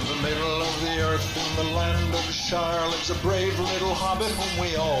the middle of the earth, in the land of Shire, lives a brave little hobbit whom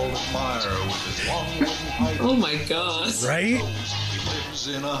we all admire with his long wooden pipe. Oh my god. Right? He lives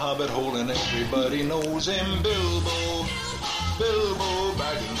in a hobbit hole and everybody knows him, Bilbo. Bilbo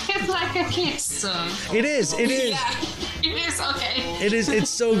Baggins. It's like a kid's song. It is. Yeah, it is, okay. It is.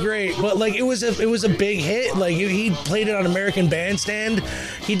 It's so great. But like it was a big hit. Like he played it on American Bandstand.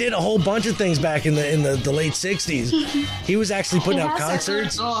 He did a whole bunch of things back in the late 60s. He was actually putting out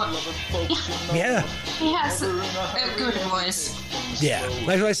concerts. Yeah. He has a good voice. Yeah.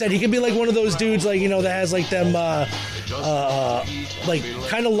 Like I said, he could be like one of those dudes like, you know, that has like them like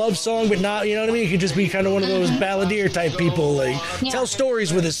kind of love song but not, you know what I mean? He could just be kind of one of those balladeer type people, like tell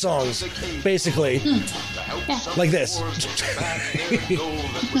stories with his songs, basically. Like this.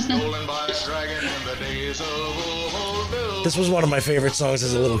 This was one of my favorite songs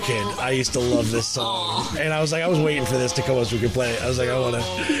as a little kid. I used to love this song. And I was waiting for this to come up so we could play it. I was like, I want to.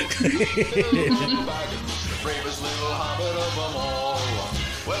 Bravest little hobbit of them all.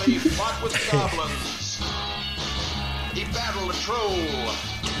 Well, he fought with goblins. He battled a troll.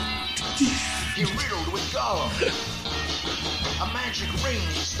 He riddled with Gollum. A magic ring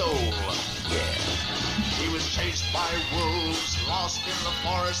he stole. He was chased by wolves, lost in the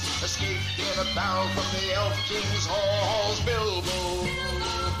forest, escaped in a barrel from the Elf King's halls. Bilbo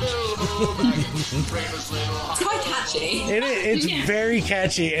Baggins, bravest little hobbit. It's quite catchy. It's very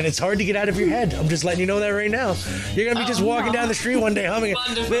catchy, and it's hard to get out of your head. I'm just letting you know that right now. You're going to be just walking down the street one day humming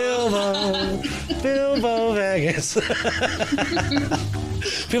it. Bilbo Baggins.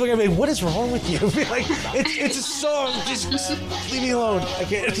 People are going to be like, what is wrong with you? Be like, it's a song. Just leave me alone. I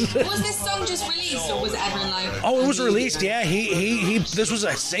can't. Was this song just released, or was it ever like? Oh, it was released. Yeah, he. This was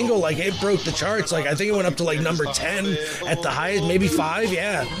a single. Like it broke the charts. Like I think it went up to like number 10 at the highest, maybe 5.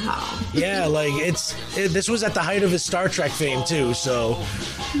 Yeah, yeah. Like this was at the height of his Star Trek fame too. So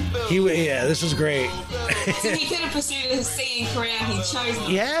this was great. So he could have pursued his singing career. He chose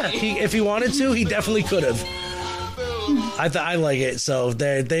not to. If he wanted to, he definitely could have. I like it. So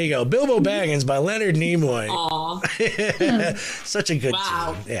there you go. Bilbo Baggins by Leonard Nimoy. Aww. Such a good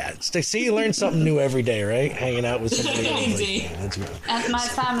tune. Yeah. See, you learn something new every day, right? Hanging out with somebody else. And my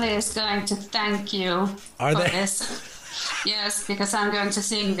family is going to thank you for this. Yes, because I'm going to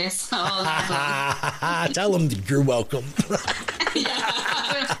sing this all night long. Tell him you're welcome.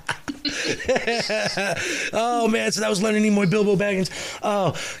 Oh man, so that was Leonard Nimoy, Bilbo Baggins.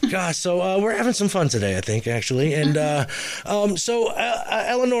 Oh gosh, so we're having some fun today, I think, actually. And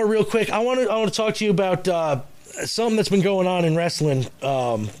Eleanor, real quick, I want to talk to you about something that's been going on in wrestling.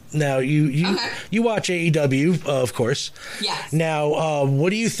 Now you watch AEW, of course. Yes. Now, what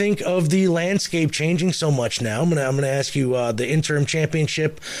do you think of the landscape changing so much now? I'm gonna ask you the interim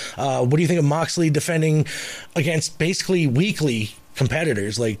championship. What do you think of Moxley defending against basically weekly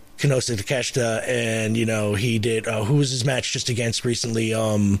competitors like Konosuke Takeshita, and he did who was his match just against recently?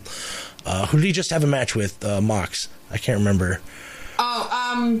 Who did he just have a match with? Mox? I can't remember.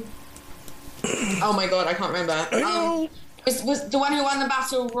 Oh my god, I can't remember. Was the one who won the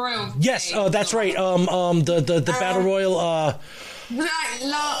Battle Royal? Yes, that's right. The Battle Royal.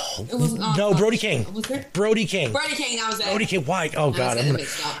 Was it No, Brody King. Was it? Brody King. Brody King, that was it. Brody King. Why? Oh God, getting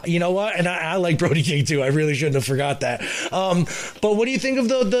mixed up. You know what? And I like Brody King too. I really shouldn't have forgot that. But what do you think of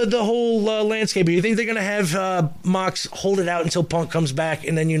the whole landscape? Do you think they're gonna have Mox hold it out until Punk comes back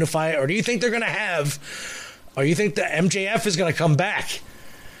and then unify it, or do you think they're gonna have? Or you think the MJF is gonna come back?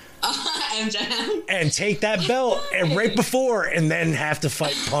 MJF. And take that belt and right before, and then have to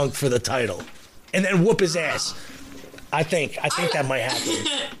fight Punk for the title, and then whoop his ass. I think that might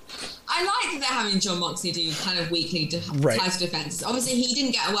happen. I like that they're having John Moxley do kind of weekly title defenses. Obviously, he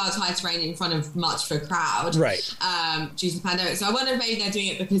didn't get a world title reign in front of much for a crowd, right? Due to the pandemic. So I wonder if maybe they're doing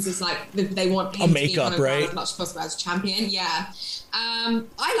it because it's like they want him a to makeup, be right? As much as possible as champion. Yeah.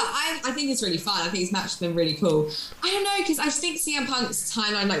 I think it's really fun. I think his match has been really cool. I don't know, because I think CM Punk's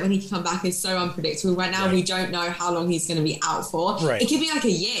timeline, like when he can come back, is so unpredictable right now. Right. We don't know how long he's going to be out for. Right. It could be like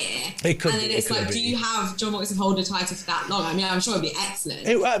a year. It could. And then it's like, do you have John Moxley hold a title for that long? I mean, I'm sure it'd be excellent.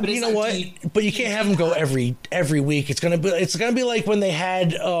 But you know what? But you can't have him go every week. It's gonna be like when they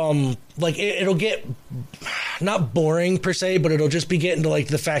had like it'll get not boring per se, but it'll just be getting to like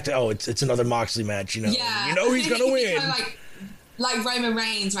the fact that it's another Moxley match. Yeah, he's gonna win. Like Roman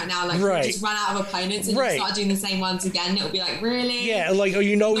Reigns right now, like just run out of opponents and start doing the same ones again. It'll be like, really? Yeah, like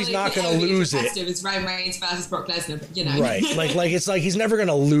he's not going to lose it. It's Roman Reigns versus Brock Lesnar, Right, like it's like he's never going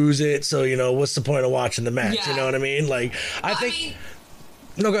to lose it. So what's the point of watching the match? Yeah. You know what I mean? Like I think.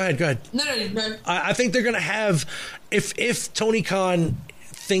 No, go ahead. No. I think they're going to have if Tony Khan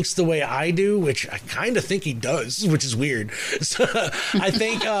thinks the way I do, which I kind of think he does, which is weird. So I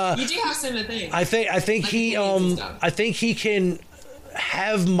think you do have similar things. I think I think he can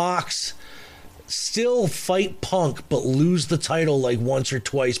have Mox still fight Punk, but lose the title like once or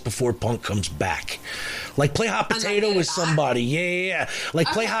twice before Punk comes back. Like play hot potato with somebody. Yeah. Like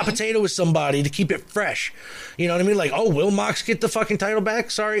play hot potato with somebody to keep it fresh. You know what I mean? Like, will Mox get the fucking title back?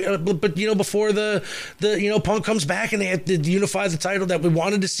 Sorry, but before the Punk comes back and they have to unify the title that we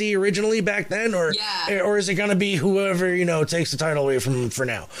wanted to see originally back then, or is it gonna be whoever takes the title away from for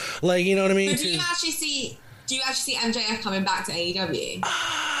now? Like, you know what I mean? But do you actually see MJF coming back to AEW?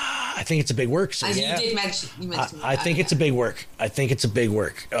 I think it's a big work. So as yeah, you mentioned I think it's a big work. I think do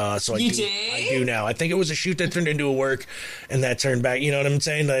now. I think it was a shoot that turned into a work, and that turned back. You know what I'm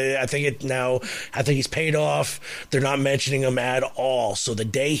saying? I think he's paid off. They're not mentioning him at all. So the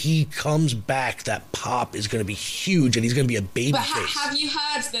day he comes back, that pop is going to be huge, and he's going to be a baby face. But have you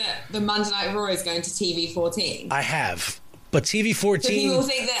heard that the Monday Night Raw is going to TV14? I have. But TV14... So people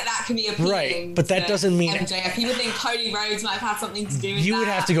think that can be appealing. Right, but that doesn't mean... MJF. People think Cody Rhodes might have had something to do with You would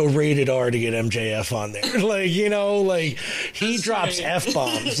have to go rated R to get MJF on there. He drops true.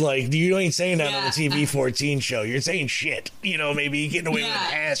 F-bombs. Like, you ain't saying that on the TV14 show. You're saying shit. Maybe you're getting away with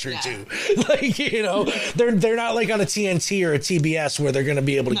an ass or two. They're not like on a TNT or a TBS where they're going to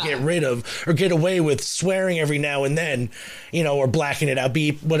be able to get rid of or get away with swearing every now and then, or blacking it out,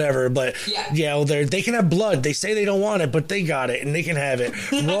 beep, whatever. But, they can have blood. They say they don't want it, but they got it and they can have it.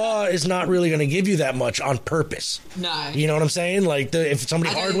 Raw is not really going to give you that much on purpose. No. You know what I'm saying? Like if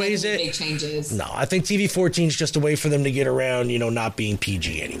somebody hard weighs it. Big changes. No, I think TV14 is just a way for them to get around, not being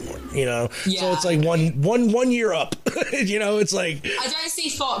PG anymore. Yeah, so it's like one year up. It's like I don't see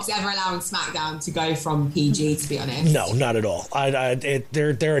Fox ever allowing SmackDown to go from PG, to be honest. No, not at all.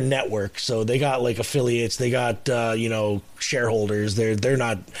 They're a network, so they got like affiliates. They got shareholders. They're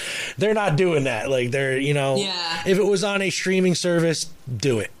not doing that. Like if it was on a streaming service,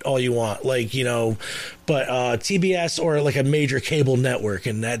 do it all you want. But TBS or like a major cable network,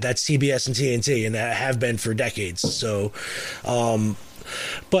 and that's CBS and TNT, and that have been for decades. So,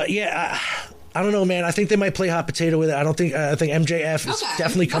 but yeah. I don't know, man. I think they might play hot potato with it. I think MJF is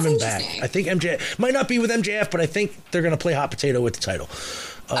definitely coming back. I think MJF might not be with MJF, but I think they're going to play hot potato with the title.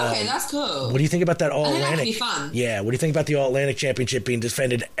 Okay, that's cool. What do you think about that All I think that could Atlantic? be fun. Yeah, what do you think about the All Atlantic Championship being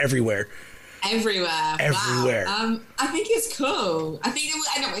defended everywhere? Everywhere. Everywhere. Wow. I think it's cool. I think it will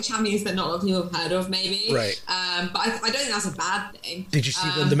end up with champions that not a lot of people have heard of, maybe. Right. But I don't think that's a bad thing. Did you see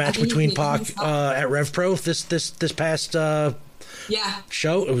the match between Pac at Rev Pro this past yeah.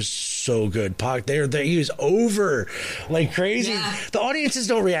 show? It was so good. Pac, he was over like crazy. Yeah. The audiences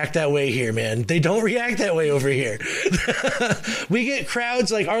don't react that way here, man. They don't react that way over here. We get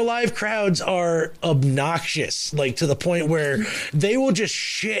crowds, like our live crowds are obnoxious, like to the point where they will just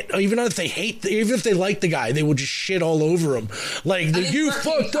shit, even if they like the guy, they will just shit all over him. Like, you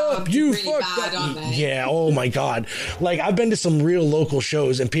fucked up, you really fucked bad, up. aren't they? Yeah, oh my God. Like, I've been to some real local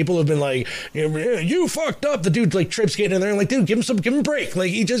shows and people have been like, you fucked up. The dude, like, Tripp's getting in there and like, dude, give him a break. Like,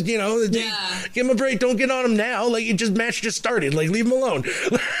 he just, give him a break. Don't get on him now. Like, match just started. Like, leave him alone.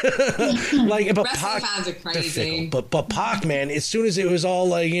 Like, but Wrestling Pac, fans are crazy. but Pac, man, as soon as it was all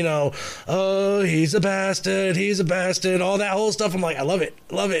like, oh, he's a bastard, all that whole stuff, I'm like, I love it.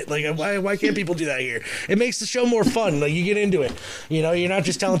 Like, why can't people do that here? It makes the show more fun. Like, you get into it. You're not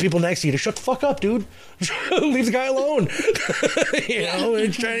just telling people next to you to shut the fuck up, dude. Leave the guy alone.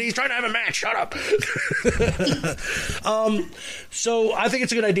 He's trying to have a match. Shut up. So I think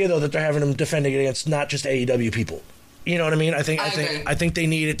it's a good idea though that they're having him defending against not just AEW people. You know what I mean? I think they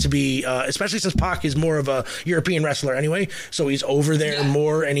need it to be, especially since Pac is more of a European wrestler anyway, so he's over there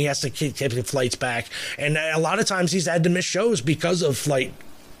more, and he has to keep flights back. And a lot of times he's had to miss shows because of flight,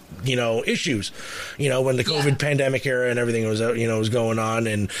 issues. When the COVID pandemic era and everything was, was going on,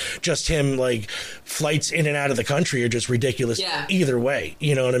 and just him, like, flights in and out of the country are just ridiculous either way.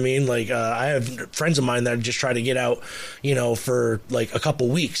 You know what I mean? Like, I have friends of mine that just try to get out, for like a couple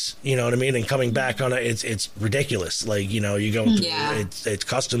weeks, you know what I mean? And coming back on it, it's ridiculous. Like, you go through, it's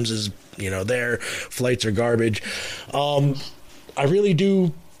customs is, there, flights are garbage. I really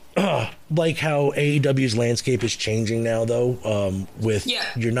do like how AEW's landscape is changing now, though.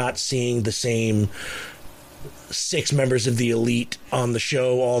 You're not seeing the same 6 members of the elite on the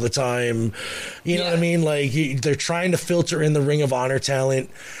show all the time. You know what I mean? Like, they're trying to filter in the Ring of Honor talent,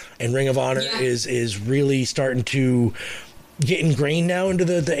 and Ring of Honor is really starting to get ingrained now into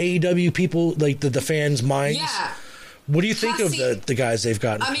the AEW people, like the fans' minds. Yeah. What do you think of the guys they've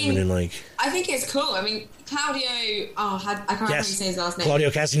gotten coming in? Like, I think it's cool. I mean, Claudio. I can't remember how you say his last name. Claudio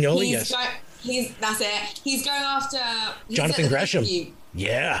Castagnoli. That's it. He's going after Jonathan Gresham.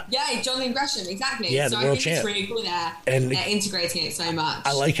 Yeah, Jonathan Gresham, exactly. Yeah, so the world I think champ. It's really cool there. And they're integrating it so much.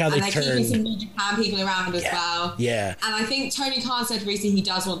 I like how they turned. keeping some New Japan people around as well. Yeah. And I think Tony Khan said recently he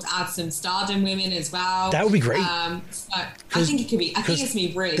does want to add some Stardom women as well. That would be great. So I think it could be. I think it's going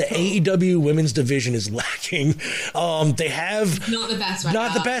to be really cool. The AEW women's division is lacking. They have not the best.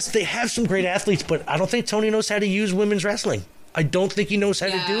 The best. They have some great athletes, but I don't think Tony knows how to use women's wrestling. I don't think he knows how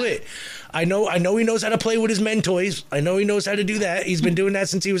to do it. I know he knows how to play with his men toys. I know he knows how to do that. He's been doing that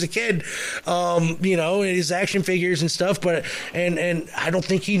since he was a kid. His action figures and stuff, but and I don't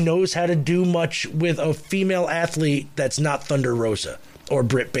think he knows how to do much with a female athlete that's not Thunder Rosa or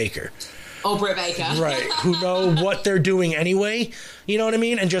Britt Baker. Oh, Britt Baker. Right. Who know what they're doing anyway. You know what I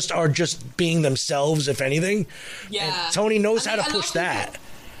mean? And are just being themselves, if anything. Yeah. And Tony knows how to push that.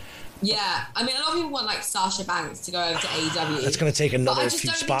 Yeah, I mean, a lot of people want like Sasha Banks to go over to AEW. That's going to take another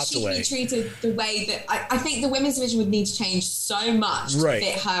few spots away. I just don't think she can be treated the way that I think the women's division would need to change so much to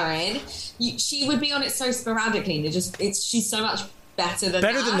fit her in. She would be on it so sporadically. She's so much better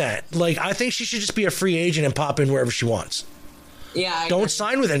than that. Like, I think she should just be a free agent and pop in wherever she wants. Yeah, don't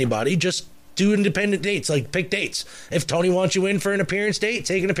sign with anybody. Just do independent dates. Like, pick dates. If Tony wants you in for an appearance date,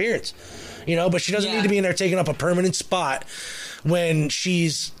 take an appearance. But she doesn't need to be in there taking up a permanent spot when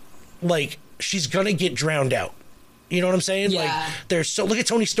she's gonna get drowned out. You know what I'm saying? Yeah. Like, look at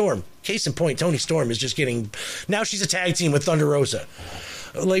Toni Storm. Case in point, Toni Storm is just now she's a tag team with Thunder Rosa.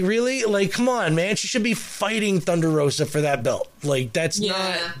 Like, really? Like, come on, man. She should be fighting Thunder Rosa for that belt. Like,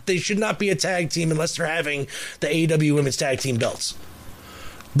 they should not be a tag team unless they're having the AEW women's tag team belts.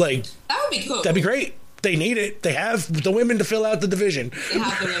 Like, that would be cool. That'd be great. They need it. They have the women to fill out the division. They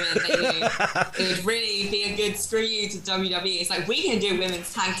have the women. They do. It would really be a good screw you to WWE. It's like, we can do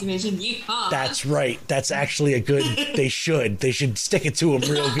women's tag division. You can't. That's right. That's actually a good. They should stick it to them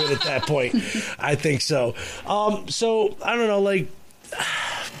real good at that point. I think so. So I don't know. Like,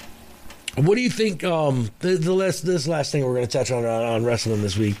 what do you think? This last thing we're going to touch on wrestling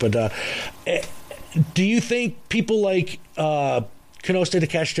this week, but do you think people like Konosuke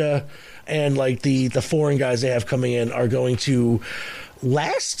Takeshita and like the foreign guys they have coming in are going to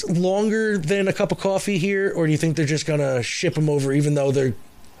last longer than a cup of coffee here, or do you think they're just gonna ship them over even though they're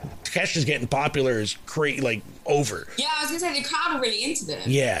Takesha's getting popular is like over. Yeah, I was gonna say the crowd are really into them.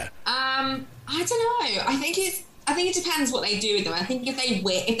 Yeah. I don't know. I think it depends what they do with them. I think if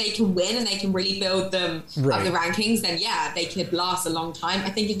they can win and they can really build them up the rankings, then yeah, they could last a long time. I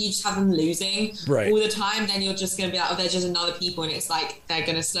think if you just have them losing all the time, then you're just going to be like, oh, they're just another people, and it's like they're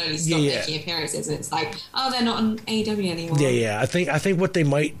going to slowly stop making appearances, and it's like, oh, they're not on AEW anymore. Yeah. I think what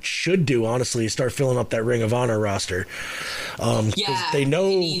they should do, honestly, is start filling up that Ring of Honor roster. They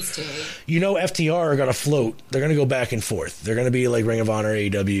know, FTR are going to float. They're going to go back and forth. They're going to be like Ring of Honor,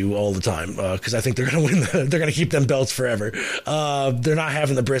 AEW all the time, because I think they're going to win. They're going to keep them belts forever. They're not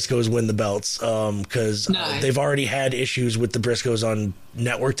having the Briscoes win the belts because they've already had issues with the Briscoes on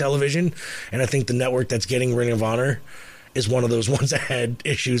network television, and I think the network that's getting Ring of Honor is one of those ones that had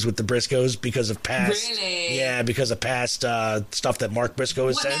issues with the Briscoes because of past stuff that Mark Briscoe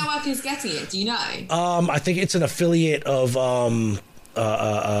has said. What network is getting it? Do you know? I think it's an affiliate of some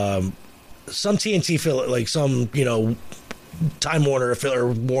TNT affiliate, like some Time Warner affiliate or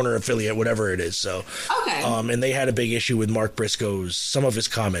Warner affiliate, whatever it is. So, and they had a big issue with Mark Briscoe's some of his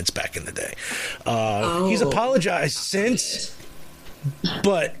comments back in the day. He's apologized since,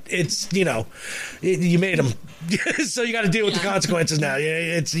 but it's you made him, so you got to deal with the consequences now.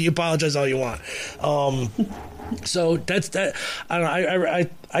 Yeah, you apologize all you want. So that's that. I don't know.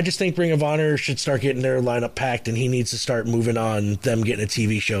 I just think Ring of Honor should start getting their lineup packed, and he needs to start moving on them getting a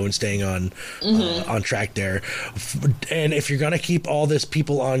TV show and staying on track there. And if you're gonna keep all this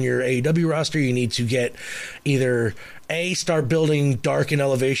people on your AEW roster, you need to get either start building Dark and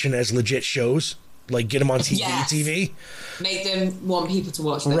Elevation as legit shows, like get them on TV, make them want people to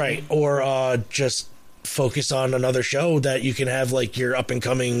watch them, right? Or just focus on another show that you can have like your up and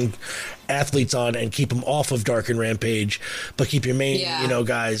coming athletes on and keep them off of Dark and Rampage, but keep your main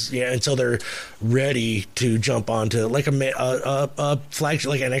guys until they're ready to jump onto like a flagship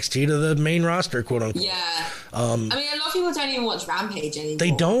like NXT to the main roster, quote unquote. I mean, a lot of people don't even watch Rampage anymore.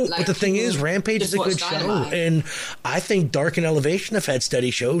 They don't, but the thing is, Rampage is a good show, and I think Dark and Elevation have had steady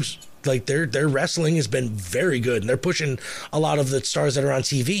shows. Like their wrestling has been very good, and they're pushing a lot of the stars that are on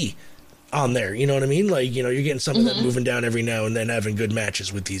TV on there, you know what I mean? Like, you're getting some of them moving down every now and then, having good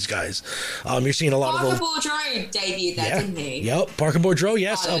matches with these guys. You're seeing a lot of Parker Boudreaux debuted there, didn't he? Yep, Parker Boudreaux,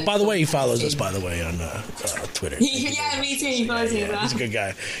 yes. By the way, he follows us, by the way, on Twitter. Yeah, me too. He follows me. He's a good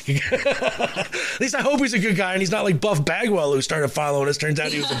guy. At least I hope he's a good guy, and he's not like Buff Bagwell, who started following us. Turns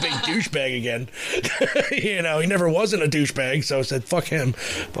out he was a big douchebag again. He never wasn't a douchebag, so I said, fuck him.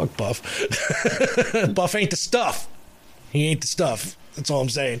 Fuck Buff. Buff ain't the stuff. He ain't the stuff. That's all I'm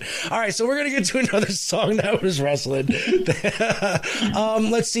saying. All right, so we're going to get to another song that was wrestling.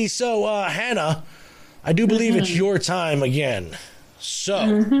 Let's see. So, Hannah, I do believe it's your time again.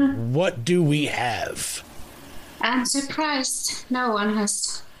 So, what do we have? I'm surprised no one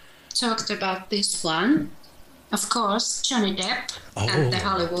has talked about this one. Of course, Johnny Depp and the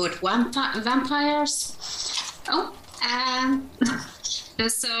Hollywood Vampires. And the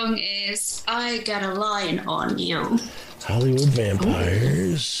song is I Got a Line on You. Hollywood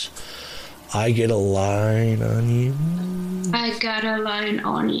Vampires. I get a line on you. I got a line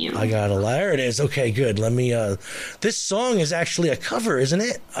on you. I got a line. There it is. Okay, good. Let me. This song is actually a cover, isn't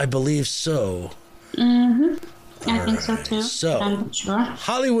it? I believe so. I think so too. So, I'm not sure.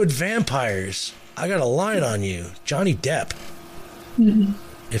 Hollywood Vampires. I got a line on you. Johnny Depp.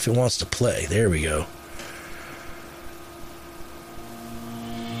 If it wants to play. There we go.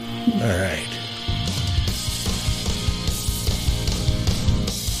 All right.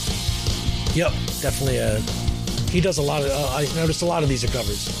 Yep, definitely. He does a lot of. I noticed a lot of these are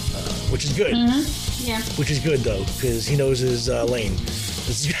covers, which is good. Yeah. Which is good though, because he knows his lane.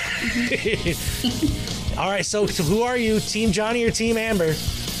 All right, so who are you, Team Johnny or Team Amber?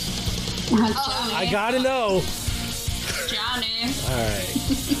 Johnny. I gotta know. Johnny. All right.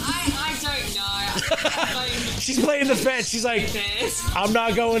 I don't know. She's playing the fence. She's like, I'm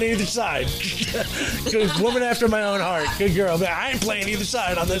not going either side. Good woman after my own heart. Good girl. But I ain't playing either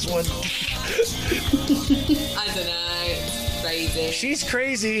side on this one. I don't know. It's crazy. She's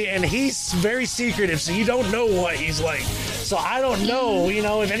crazy, and he's very secretive, so you don't know what he's like. So I don't know,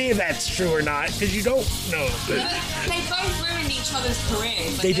 if any of that's true or not, because you don't know. They both ruined each other's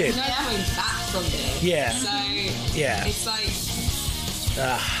careers. They did. There's no coming back from this. Yeah. So, yeah. It's like...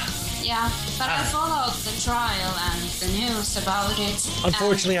 Yeah, but I followed the trial and the news about it.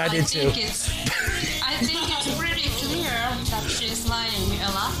 Unfortunately, I did too. I think it's pretty clear that she's lying a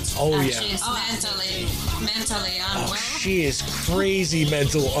lot. Oh, and yeah. She's mentally unwell. Oh, she is crazy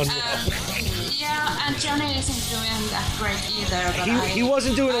mental unwell. Yeah, and Johnny isn't doing that great either. But he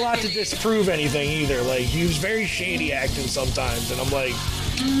wasn't doing a lot to disprove anything either. Like, he was very shady acting sometimes, and I'm like,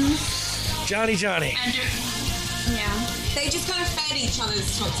 Johnny. And yeah. They just kind of fed each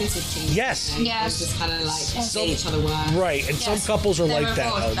other's toxicity. Yes. Yes. They just kind of like Yes. made each other work. Right, and some Yes. couples are They like were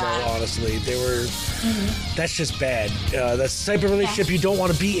that, both though, bad. honestly. They were, that's just bad. That's the type of relationship you don't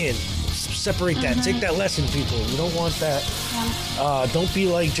want to be in. Separate that. Take that lesson, people. You don't want that. Don't be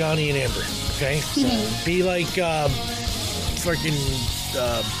like Johnny and Amber, okay? So be like fucking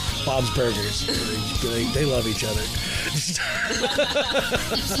Bob's Burgers. They love each other.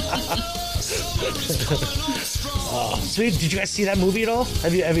 Sweet. Did you guys see that movie at all?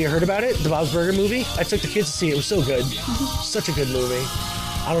 Have you heard about it? The Bob's Burger movie? I took the kids to see it. It was so good. Such a good movie.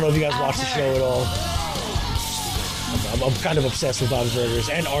 I don't know if you guys watched the show at all. I'm kind of obsessed with Bob's Burgers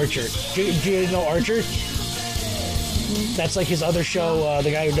and Archer. Do you know Archer? That's like his other show.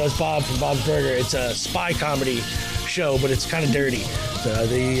 The guy who does Bob from Bob's Burger. It's a spy comedy show, but it's kind of dirty. So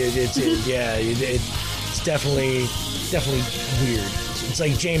it's definitely weird. It's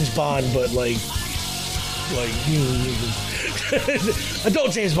like James Bond, but like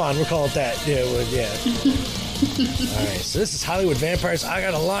adult James Bond. We'll call it that. Yeah. All right. So this is Hollywood Vampires. I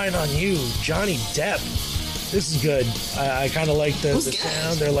got a line on you, Johnny Depp. This is good. I kind of like the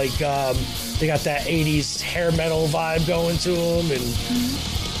sound. They're like they got that 80s hair metal vibe going to them, and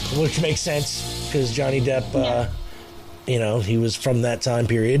which makes sense because Johnny Depp, he was from that time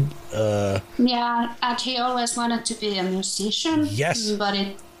period. Yeah, and he always wanted to be a musician. Yes.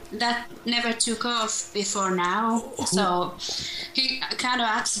 But that never took off before now. So he kind of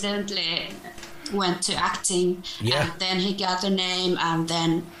accidentally went to acting, and then he got a name, and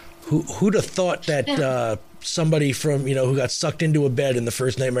then... Who'd have thought that somebody from, who got sucked into a bed in the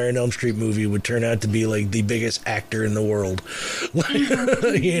first Nightmare on Elm Street movie would turn out to be like the biggest actor in the world?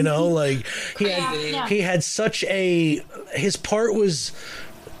 He had such a, his part was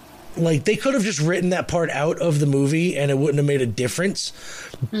like, they could have just written that part out of the movie and it wouldn't have made a difference.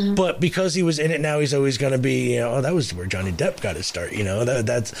 But because he was in it now, he's always going to be, that was where Johnny Depp got his start.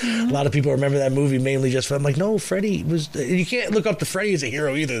 That's a lot of people remember that movie mainly just from, like, no, Freddie was, you can't look up to Freddie as a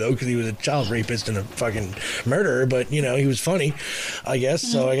hero either, though, because he was a child rapist and a fucking murderer, but, he was funny, I guess.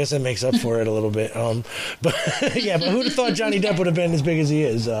 So I guess that makes up for it a little bit. But who'd have thought Johnny Depp would have been as big as he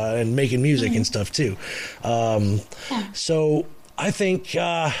is and making music and stuff, too. So I think...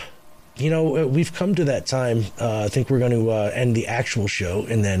 we've come to that time. I think we're going to end the actual show.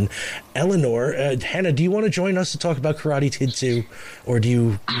 And then Eleanor, Hannah, do you want to join us to talk about Karate Kid 2? Or do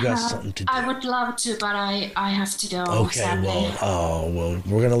you got something to do? I would love to, but I have to go. Okay, sadly.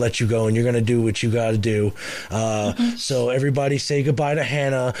 we're going to let you go and you're going to do what you got to do. So everybody say goodbye to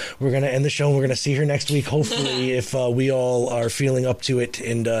Hannah. We're going to end the show and we're going to see her next week, hopefully, if we all are feeling up to it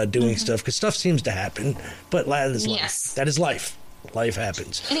and doing stuff. Because stuff seems to happen. But that is life. Yes. That is life. Life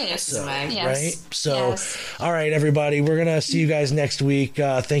happens. It is. So, yes. Right? So, all right, everybody. We're going to see you guys next week.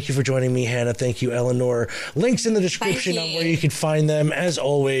 Thank you for joining me, Hannah. Thank you, Eleanor. Links in the description on where you can find them, as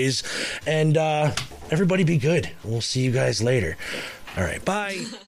always. And everybody be good. We'll see you guys later. All right. Bye.